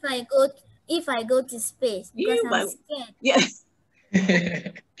 I'll fall down if I go to space, because I'm scared. Yes.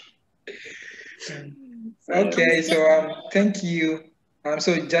 Okay, so thank you.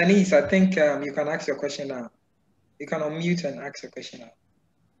 So Janice, I think you can ask your question now. You can unmute and ask your question now.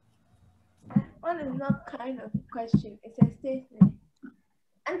 One is not kind of a question, it's a statement.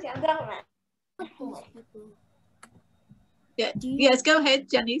 Auntie, I'm done with my homework. Yeah. Yes, go ahead,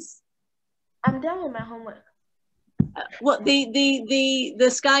 Janice. I'm done with my homework. What, the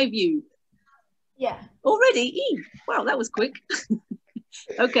sky view? Yeah. Already? Wow, that was quick.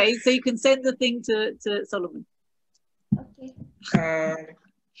 Okay, so you can send the thing to Solomon. Okay.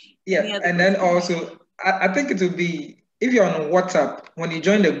 Yeah, and then also, I think it will be, if you're on WhatsApp, when you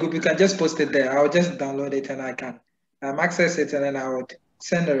join the group, you can just post it there. I'll just download it and I can access it, and then I would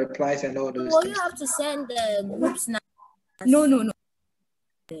send the replies and all those Well, things. you have to send the groups now. No.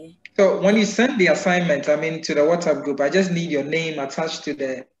 So when you send the assignment, I mean, to the WhatsApp group, I just need your name attached to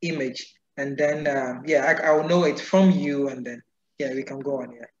the image. And then, yeah, I will know it's from you, and then, yeah, we can go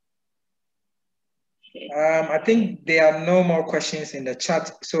on here. I think there are no more questions in the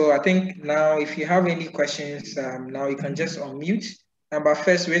chat. So I think now, if you have any questions, now you can just unmute. But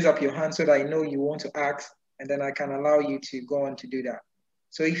first, raise up your hand so that I know you want to ask, and then I can allow you to go on to do that.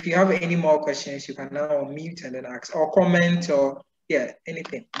 So if you have any more questions, you can now unmute and then ask, or comment, or yeah,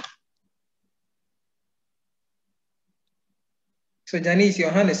 anything. So Janice,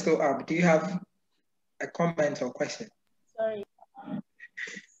 your hand is still up. Do you have a comment or question? Sorry.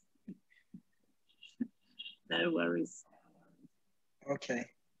 No worries. Okay.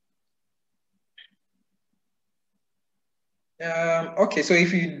 Okay, so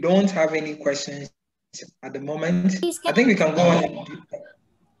if you don't have any questions at the moment, I think we can go on and do that.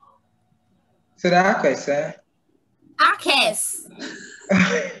 So the Akes, Akes.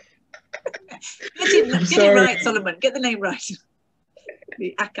 Get it right, Solomon. Get the name right.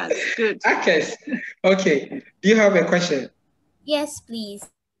 The Akas, good. Akes, okay. Do you have a question? Yes, please.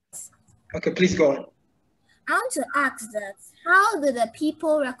 Okay, please go on. I want to ask that, how do the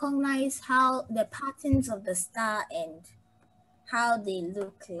people recognize how the patterns of the star and how they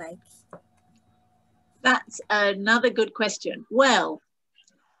look like? That's another good question. Well,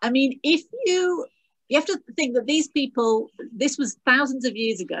 I mean, if you have to think that these people, this was thousands of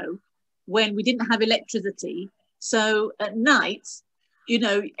years ago when we didn't have electricity. So at night, you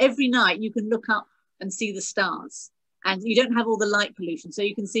know, every night you can look up and see the stars, and you don't have all the light pollution. So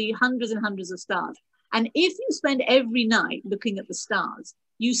you can see hundreds and hundreds of stars. And if you spend every night looking at the stars,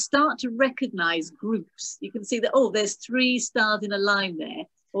 you start to recognize groups. You can see that, oh, there's 3 stars in a line there,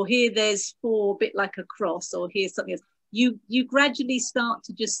 or here there's 4, a bit like a cross, or here's something else. You gradually start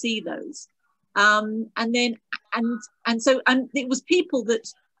to just see those. And then, and so it was people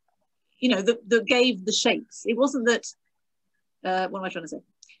that, you know, that gave the shapes. It wasn't that, what am I trying to say?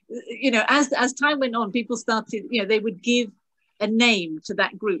 You know, as time went on, people started, you know, they would give a name to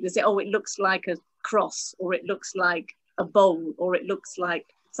that group. They say, oh, it looks like a cross, or it looks like a bowl, or it looks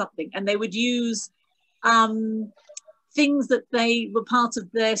like something. And they would use things that they were part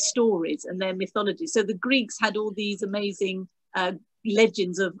of their stories and their mythology. So the Greeks had all these amazing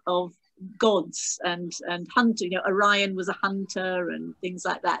legends of gods and hunter. You know, Orion was a hunter and things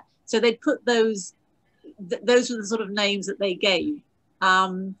like that. So they'd put those were the sort of names that they gave.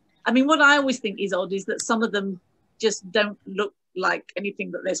 I mean, what I always think is odd is that some of them just don't look like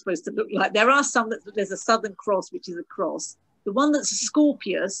anything that they're supposed to look like. There are some that there's a Southern Cross, which is a cross. The one that's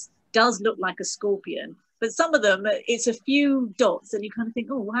Scorpius does look like a scorpion, but some of them, it's a few dots and you kind of think,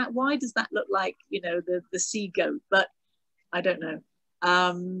 oh, why does that look like, you know, the sea goat? But I don't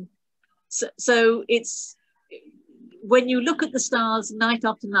know. So it's, when you look at the stars night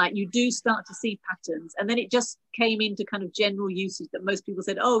after night, you do start to see patterns. And then it just came into kind of general usage that most people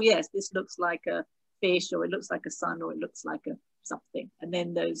said, oh yes, this looks like a fish, or it looks like a sun, or it looks like a something. And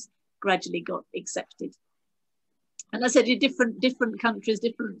then those gradually got accepted. And I said, in different countries,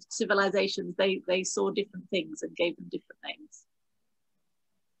 different civilizations, they saw different things and gave them different names.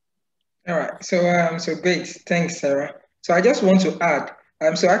 All right, so great, thanks, Sarah. So I just want to add,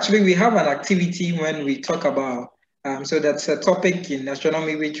 so actually we have an activity when we talk about, so that's a topic in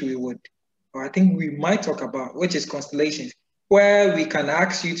astronomy which we would, or I think we might talk about, which is constellations, where we can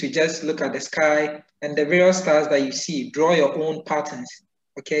ask you to just look at the sky and the various stars that you see, draw your own patterns,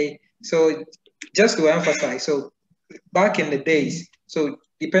 okay? So just to emphasize, so back in the days, so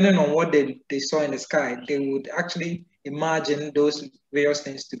depending on what they saw in the sky, they would actually imagine those various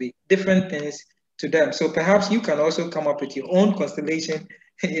things to be different things to them. So perhaps you can also come up with your own constellation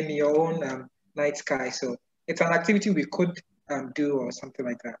in your own night sky. So it's an activity we could do or something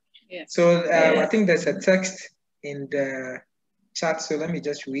like that. Yeah. So I think there's a text in the chat, so let me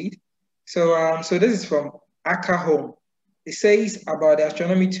just read. So so this is from Aka Home. It says about the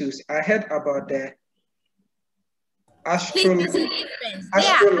astronomy tools. I heard about the Please, there's a difference. They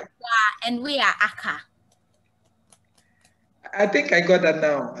are Aqua and we are Aka. I think I got that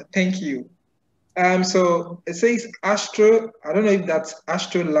now. Thank you. So it says Astro. I don't know if that's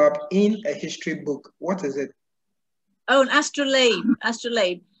Astrolabe in a history book. What is it? Oh, an astrolabe.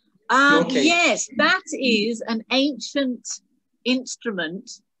 Astrolabe. Okay. Yes, that is an ancient instrument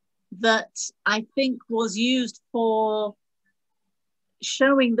that I think was used for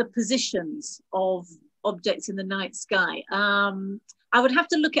showing the positions of objects in the night sky. I would have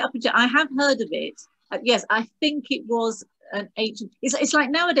to look it up. I have heard of it. Yes, I think it was an ancient. It's like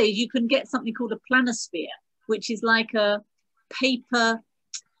nowadays you can get something called a planisphere, which is like a paper.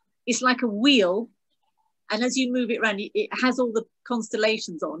 It's like a wheel, and as you move it around, it has all the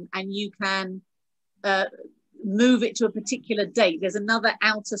constellations on, and you can move it to a particular date. There's another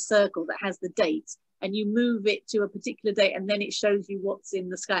outer circle that has the date, and you move it to a particular date, and then it shows you what's in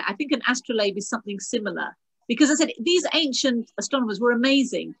the sky. I think an astrolabe is something similar, because I said these ancient astronomers were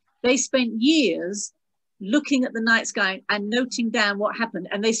amazing. They spent years looking at the night sky and noting down what happened,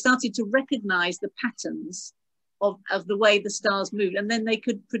 and they started to recognize the patterns of the way the stars moved, and then they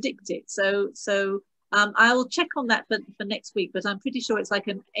could predict it. So I'll check on that for next week, but I'm pretty sure it's like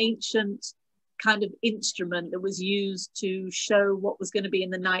an ancient kind of instrument that was used to show what was going to be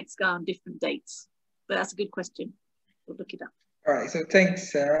in the night sky on different dates. But that's a good question. We'll look it up. All right, so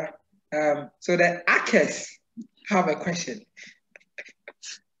thanks, Sarah. So the Akers have a question.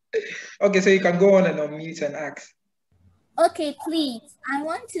 Okay, so you can go on and unmute and ask. Okay, please. I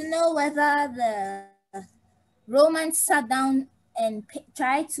want to know whether the Romans sat down and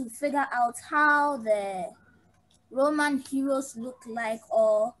tried to figure out how the Roman heroes look like,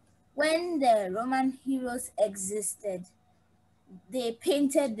 or when the Roman heroes existed, they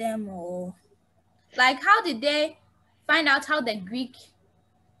painted them, or like how did they find out how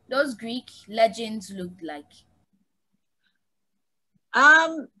those Greek legends looked like?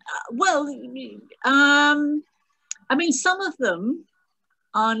 Well, I mean, some of them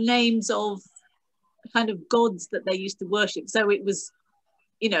are names of kind of gods that they used to worship. So it was,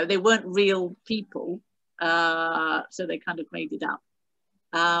 you know, they weren't real people. So they kind of made it up.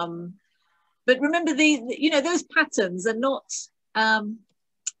 But remember, you know, those patterns are not, I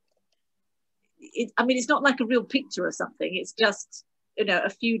mean, it's not like a real picture or something. It's just, you know, a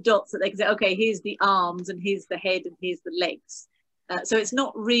few dots that they can say, okay, here's the arms and here's the head and here's the legs. So it's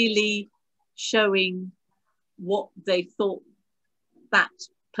not really showing what they thought that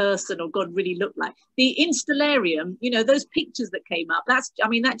person or god really looked like. The Installarium, you know, those pictures that came up, that's, I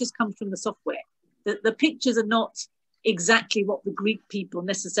mean, that just comes from the software. The pictures are not exactly what the Greek people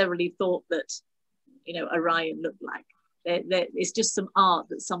necessarily thought that, you know, Orion looked like. It's just some art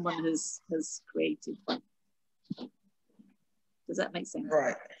that someone has created. Does that make sense?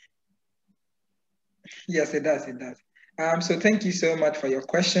 Right. Yes, it does. It does. So thank you so much for your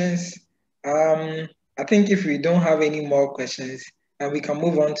questions. I think if we don't have any more questions, we can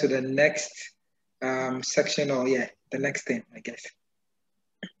move on to the next section, or the next thing, I guess.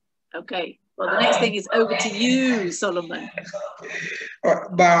 Okay. Well, the next thing is over to you, Solomon.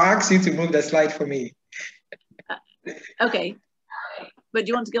 But I'll ask you to move the slide for me. Okay. But do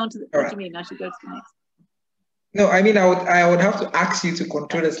you want to go on to the, what do you mean? I should go to the next? No, I mean, I would have to ask you to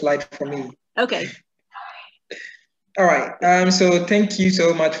control the slide for me. Okay. All right. So thank you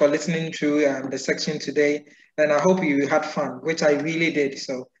so much for listening to the section today. And I hope you had fun, which I really did.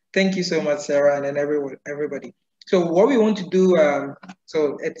 So thank you so much, Sarah, and then everybody. So what we want to do,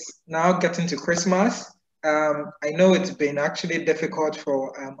 so it's now getting to Christmas. I know it's been actually difficult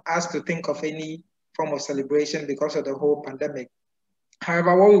for us to think of any form of celebration because of the whole pandemic.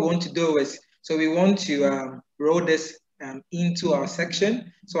 However, what we want to do is, so we want to roll this into our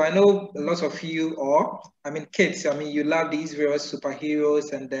section. So I know a lot of you, or I mean kids, I mean you love these various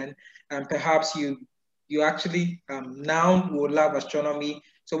superheroes, and then perhaps you actually now will love astronomy.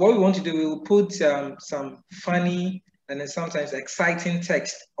 So what we want to do, we will put some funny and then sometimes exciting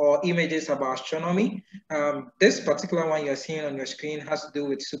text or images about astronomy. This particular one you're seeing on your screen has to do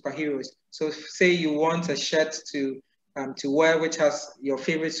with superheroes. So say you want a shirt to wear which has your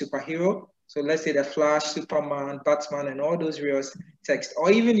favorite superhero. So let's say the Flash, Superman, Batman, and all those various text,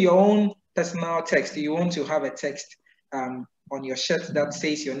 or even your own personal text. You want to have a text on your shirt that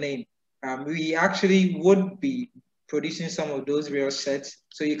says your name. We actually would be producing some of those various shirts,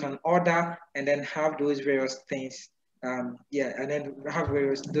 so you can order and then have those various things. And then have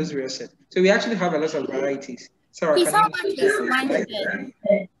those various shirts. So we actually have a lot of varieties. Sarah, How much is one shirt?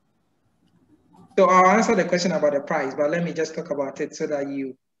 So I'll answer the question about the price, but let me just talk about it so that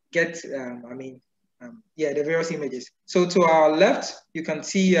you get, the various images. So to our left, you can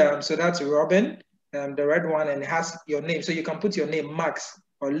see, so that's Robin, the red one, and it has your name. So you can put your name, Max,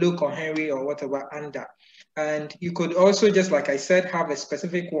 or Luke, or Henry, or whatever under. And you could also, just like I said, have a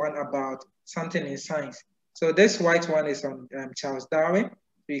specific one about something in science. So this white one is on Charles Darwin.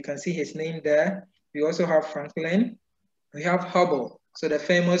 So you can see his name there. We also have Franklin. We have Hubble. So the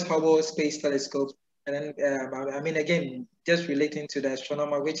famous Hubble Space Telescope. And then, again, just relating to the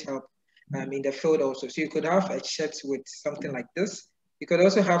astronomer, which helped in the field also. So you could have a shirt with something like this. You could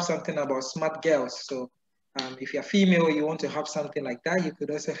also have something about smart girls. So if you're female, you want to have something like that, you could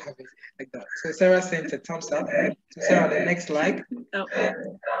also have it like that. So Sarah sent a thumbs up. So Sarah, the next slide. Oh.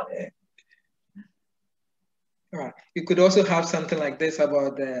 All right. You could also have something like this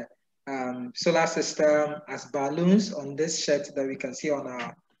about the solar system as balloons on this shirt that we can see on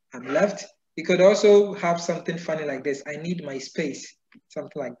our left. You could also have something funny like this. I need my space,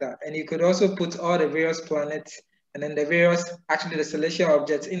 something like that. And you could also put all the various planets and then the various, actually the celestial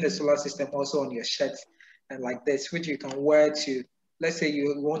objects in the solar system also on your shirt and like this, which you can wear to, let's say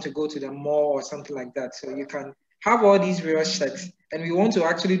you want to go to the mall or something like that. So you can have all these various shirts. And we want to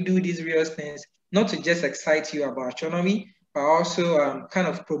actually do these various things, not to just excite you about astronomy, but also kind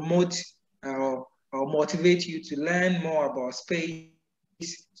of promote or motivate you to learn more about space,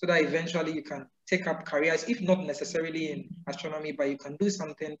 so that eventually you can take up careers, if not necessarily in astronomy, but you can do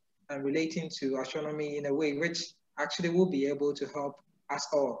something relating to astronomy in a way which actually will be able to help us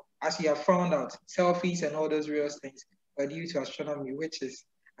all. As you have found out, selfies and all those real things are due to astronomy, which is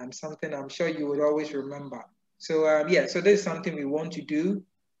something I'm sure you would always remember. So so this is something we want to do,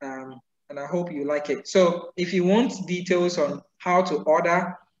 and I hope you like it. So if you want details on how to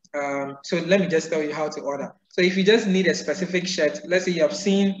order, so let me just tell you how to order. So if you just need a specific shirt, let's say you have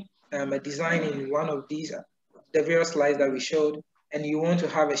seen a design in one of these, the various slides that we showed, and you want to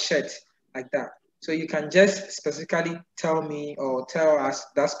have a shirt like that. So you can just specifically tell me or tell us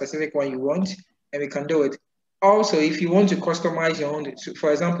that specific one you want, and we can do it. Also, if you want to customize your own,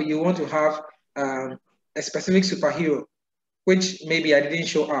 for example, you want to have a specific superhero, which maybe I didn't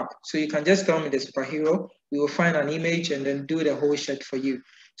show up. So you can just tell me the superhero. We will find an image and then do the whole shirt for you.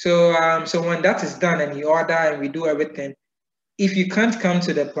 So so when that is done and you order and we do everything, if you can't come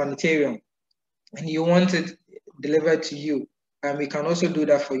to the planetarium and you want it delivered to you, we can also do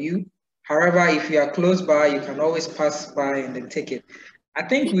that for you. However, if you are close by, you can always pass by and then take it. I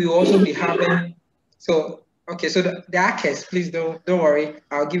think we will also be having, so, okay, so the hackers, please don't worry.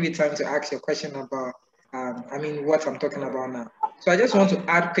 I'll give you time to ask your question about, I mean, what I'm talking about now. So I just want to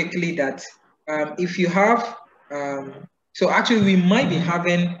add quickly that if you have, so actually we might be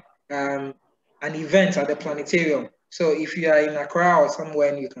having an event at the planetarium. So if you are in Accra or somewhere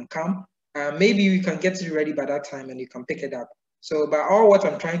and you can come, maybe we can get it ready by that time and you can pick it up. So, but all what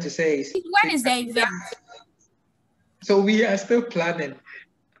I'm trying to say is, when is the event? So we are still planning.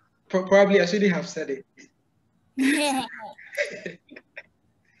 Probably I shouldn't have said it. Yeah.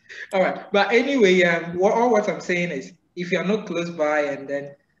 All right, but anyway, what I'm saying is, if you are not close by and then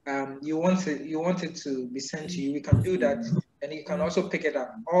you want it to be sent to you, we can do that, and you can also pick it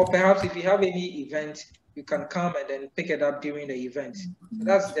up. Or perhaps if you have any event, you can come and then pick it up during the event. So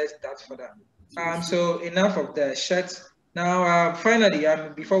that's for that. So enough of the shirts. Now, finally,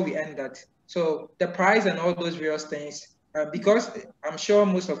 before we end that, so the price and all those various things, because I'm sure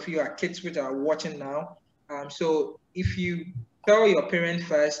most of you are kids which are watching now. So if you tell your parents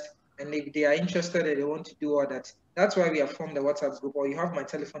first, and if they are interested and they want to do all that, that's why we have formed the WhatsApp group, or you have my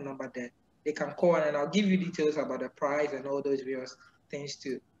telephone number there. They can call and I'll give you details about the price and all those various things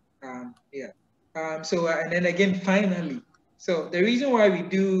too. So and then again, finally, so the reason why we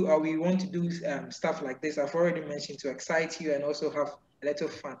do or we want to do stuff like this, I've already mentioned, to excite you and also have a little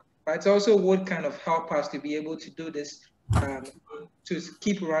fun. But it's also what kind of help us to be able to do this, to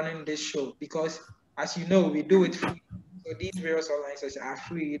keep running this show, because as you know, we do it free. So these various online sessions are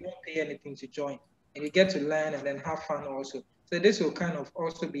free. You don't pay anything to join, and you get to learn and then have fun also. So this will kind of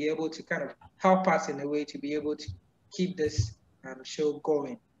also be able to kind of help us in a way to be able to keep this show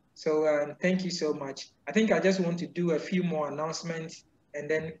going. So thank you so much. I think I just want to do a few more announcements, and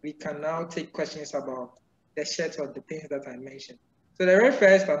then we can now take questions about the shirts or the things that I mentioned. So the very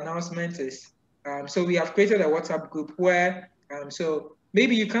first announcement is, so we have created a WhatsApp group where, so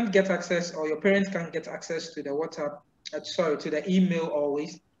maybe you can't get access, or your parents can't get access to the WhatsApp, to the email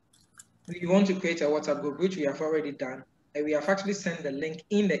always. We want to create a WhatsApp group, which we have already done. And we have actually sent the link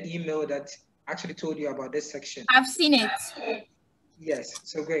in the email that actually told you about this section. I've seen it. Yes,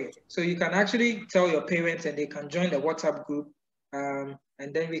 so great. So you can actually tell your parents and they can join the WhatsApp group.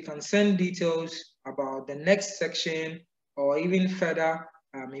 And then we can send details about the next section, or even further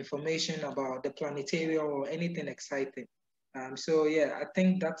information about the planetarium or anything exciting. So yeah, I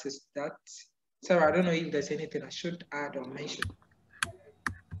think that is that. Sarah, I don't know if there's anything I should add or mention.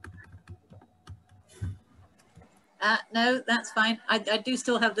 No, that's fine. I do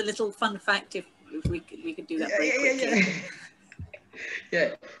still have the little fun fact if we could do that very quickly.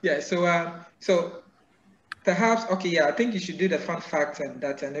 Yeah. So perhaps, okay, yeah, I think you should do the fun fact and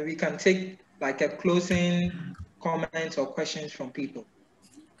that, and then we can take like a closing comments or questions from people.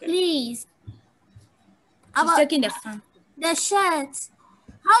 Please. She's taking the fun. The shirt.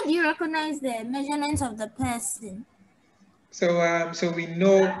 How do you recognize the measurements of the person? So so we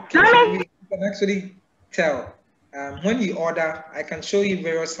know, so we can actually tell. When you order, I can show you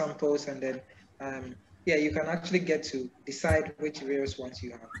various samples, and then yeah, you can actually get to decide which various ones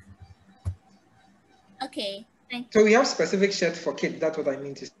you have. Okay, thank you. So we have specific shirts for kids. That's what I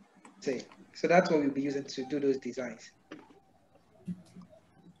mean to say. So that's what we'll be using to do those designs.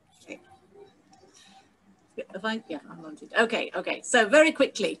 Yeah, I'm on it. Okay. So very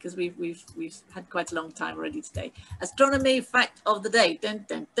quickly, because we've had quite a long time already today. Astronomy fact of the day. Dun,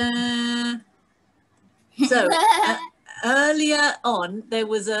 dun, dun. So earlier on, there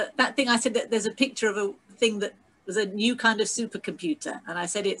was that thing I said that there's a picture of a thing that was a new kind of supercomputer, and I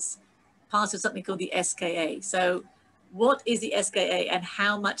said it's part of something called the SKA. So what is the SKA and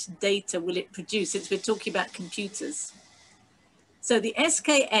how much data will it produce, since we're talking about computers? So the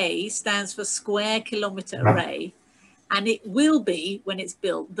SKA stands for Square Kilometre Array, and it will be, when it's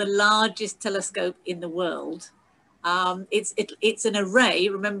built, the largest telescope in the world. It's an array.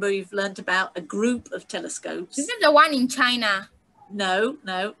 Remember, you've learned about a group of telescopes. Is it the one in China? No.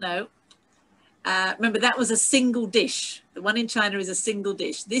 Remember, that was a single dish. The one in China is a single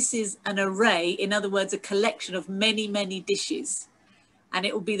dish. This is an array, in other words, a collection of many, many dishes. And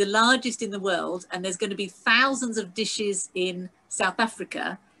it will be the largest in the world. And there's going to be thousands of dishes in South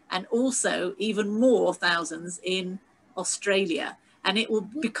Africa, and also even more thousands in Australia. And it will,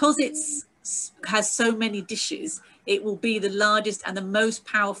 because has so many dishes, it will be the largest and the most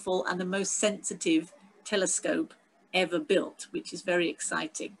powerful and the most sensitive telescope ever built, which is very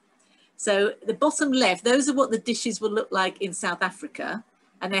exciting. So the bottom left, those are what the dishes will look like in South Africa,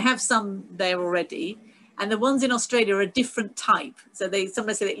 and they have some there already. And the ones in Australia are a different type. So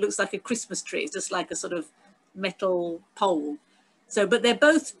somebody said it looks like a Christmas tree. It's just like a sort of metal pole. So, but they're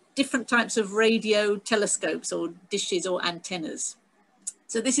both different types of radio telescopes or dishes or antennas.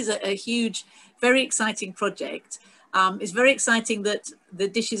 So this is a huge, very exciting project. It's very exciting that the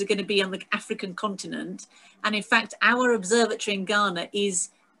dishes are going to be on the African continent. And in fact, our observatory in Ghana is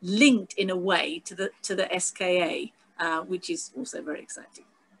linked in a way to the SKA, which is also very exciting.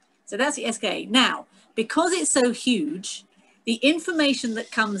 So that's the SKA. Now, because it's so huge, the information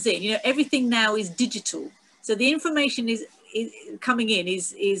that comes in, you know, everything now is digital. So the information is coming in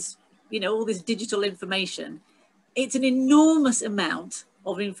is, you know, all this digital information. It's an enormous amount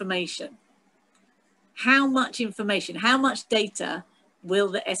of information. How much information, how much data will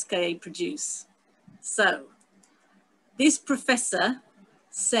the SKA produce? So this professor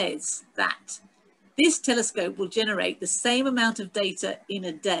says that this telescope will generate the same amount of data in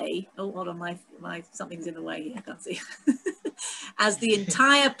a day. Oh, hold on, my something's in the way here, I can't see. As the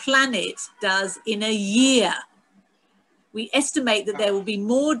entire planet does in a year. We estimate that there will be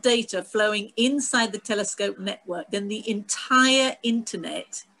more data flowing inside the telescope network than the entire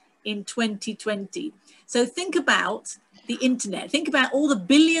internet in 2020. So think about the internet. Think about all the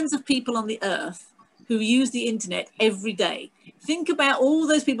billions of people on the earth who use the internet every day. Think about all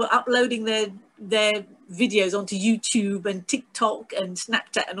those people uploading their videos onto YouTube and TikTok and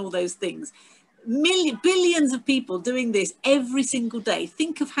Snapchat and all those things. Billions of people doing this every single day.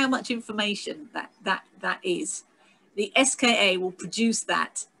 Think of how much information that is. The SKA will produce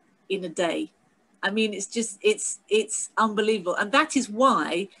that in a day. I mean, it's unbelievable. And that is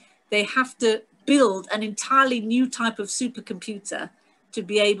why they have to build an entirely new type of supercomputer to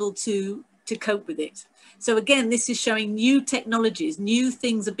be able to cope with it. So again, this is showing new technologies, new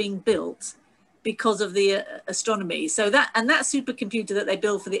things are being built because of the astronomy. So that supercomputer that they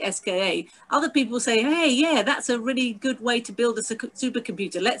build for the SKA, other people say, hey, yeah, that's a really good way to build a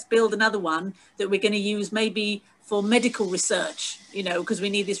supercomputer. Let's build another one that we're going to use maybe for medical research, you know, because we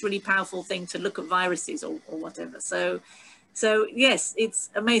need this really powerful thing to look at viruses or whatever. So yes, it's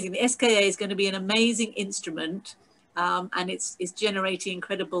amazing. The SKA is going to be an amazing instrument, and it's generating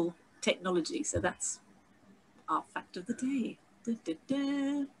incredible technology. So that's our fact of the day. Da, da,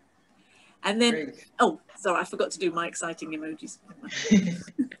 da. And then, great. Oh, sorry, I forgot to do my exciting emojis.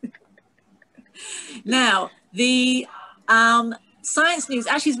 Now, the science news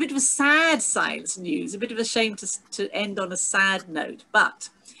actually is a bit of a sad science news, a bit of a shame to end on a sad note. But,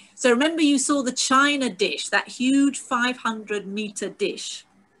 so remember you saw the China dish, that huge 500-meter dish,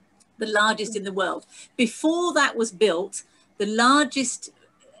 the largest in the world. Before that was built, the largest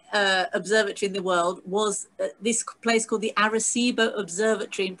observatory in the world was this place called the Arecibo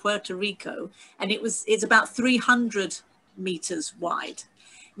Observatory in Puerto Rico, and it's about 300 meters wide.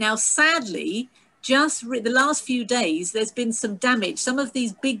 Now, sadly, just the last few days, there's been some damage. Some of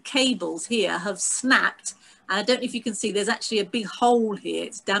these big cables here have snapped, and I don't know if you can see, there's actually a big hole here.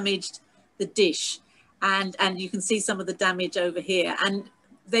 It's damaged the dish, and you can see some of the damage over here. And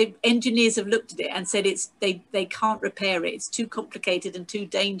engineers have looked at it and said they can't repair it. It's too complicated and too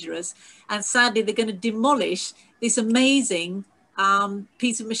dangerous. And sadly, they're going to demolish this amazing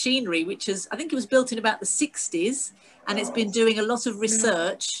piece of machinery, which I think it was built in about the 60s, and it's been doing a lot of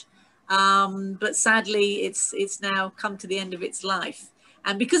research. But sadly, it's now come to the end of its life.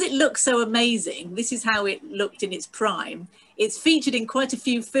 And because it looks so amazing, this is how it looked in its prime. It's featured in quite a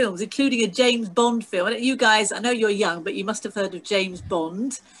few films, including a James Bond film. You guys, I know you're young, but you must have heard of James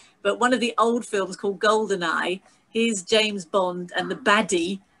Bond. But one of the old films called GoldenEye, here's James Bond and the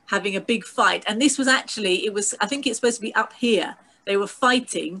baddie having a big fight. And this was actually, I think it's supposed to be up here. They were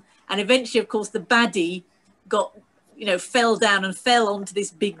fighting. And eventually, of course, the baddie fell down and fell onto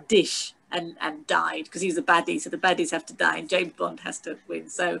this big dish and died because he's a baddie. So the baddies have to die and James Bond has to win.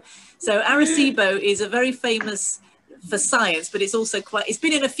 So Arecibo is a very famous for science, but it's also it's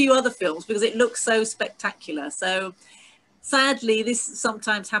been in a few other films because it looks so spectacular. So sadly, this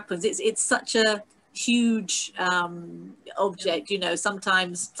sometimes happens. It's such a huge object, you know,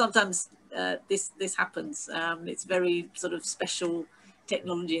 sometimes this happens. It's very sort of special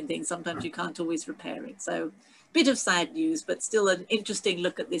technology and things. Sometimes you can't always repair it. So bit of sad news, but still an interesting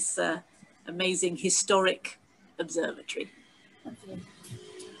look at this amazing historic observatory.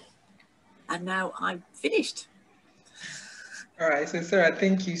 And now I'm finished. All right, so Sarah,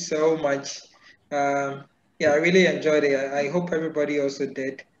 thank you so much. Yeah, I really enjoyed it. I hope everybody also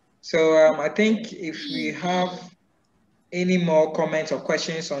did. So I think if we have any more comments or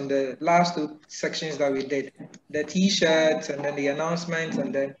questions on the last 2 sections that we did, the t-shirts and then the announcements,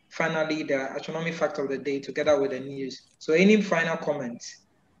 and then finally the astronomy fact of the day together with the news. So any final comments?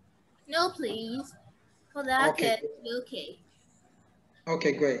 No, please. For that, Okay. Okay.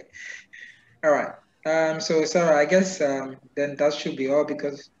 Okay, great. All right. So Sarah, I guess then that should be all,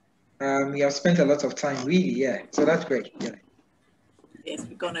 because we have spent a lot of time, really. Yeah. So that's great. Yeah. Yes,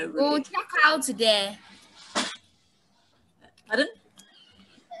 we've gone over We'll it. check out there. Pardon?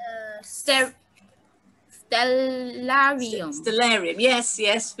 Stellarium. Stellarium. Yes,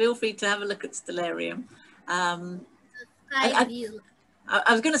 yes. Feel free to have a look at Stellarium. Sky view.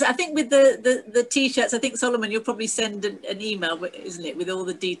 I was going to say, I think with the t-shirts, I think, Solomon, you'll probably send an email, isn't it, with all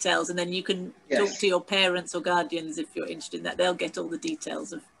the details, and then you can talk to your parents or guardians if you're interested in that. They'll get all the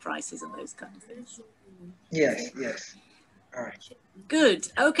details of prices and those kind of things. Yes, yes. All right.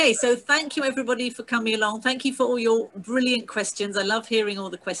 Good. Okay, so thank you everybody for coming along. Thank you for all your brilliant questions. I love hearing all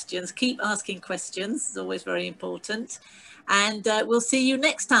the questions. Keep asking questions. It's always very important. And we'll see you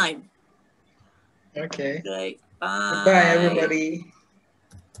next time. Okay. Great. Bye. Goodbye, everybody.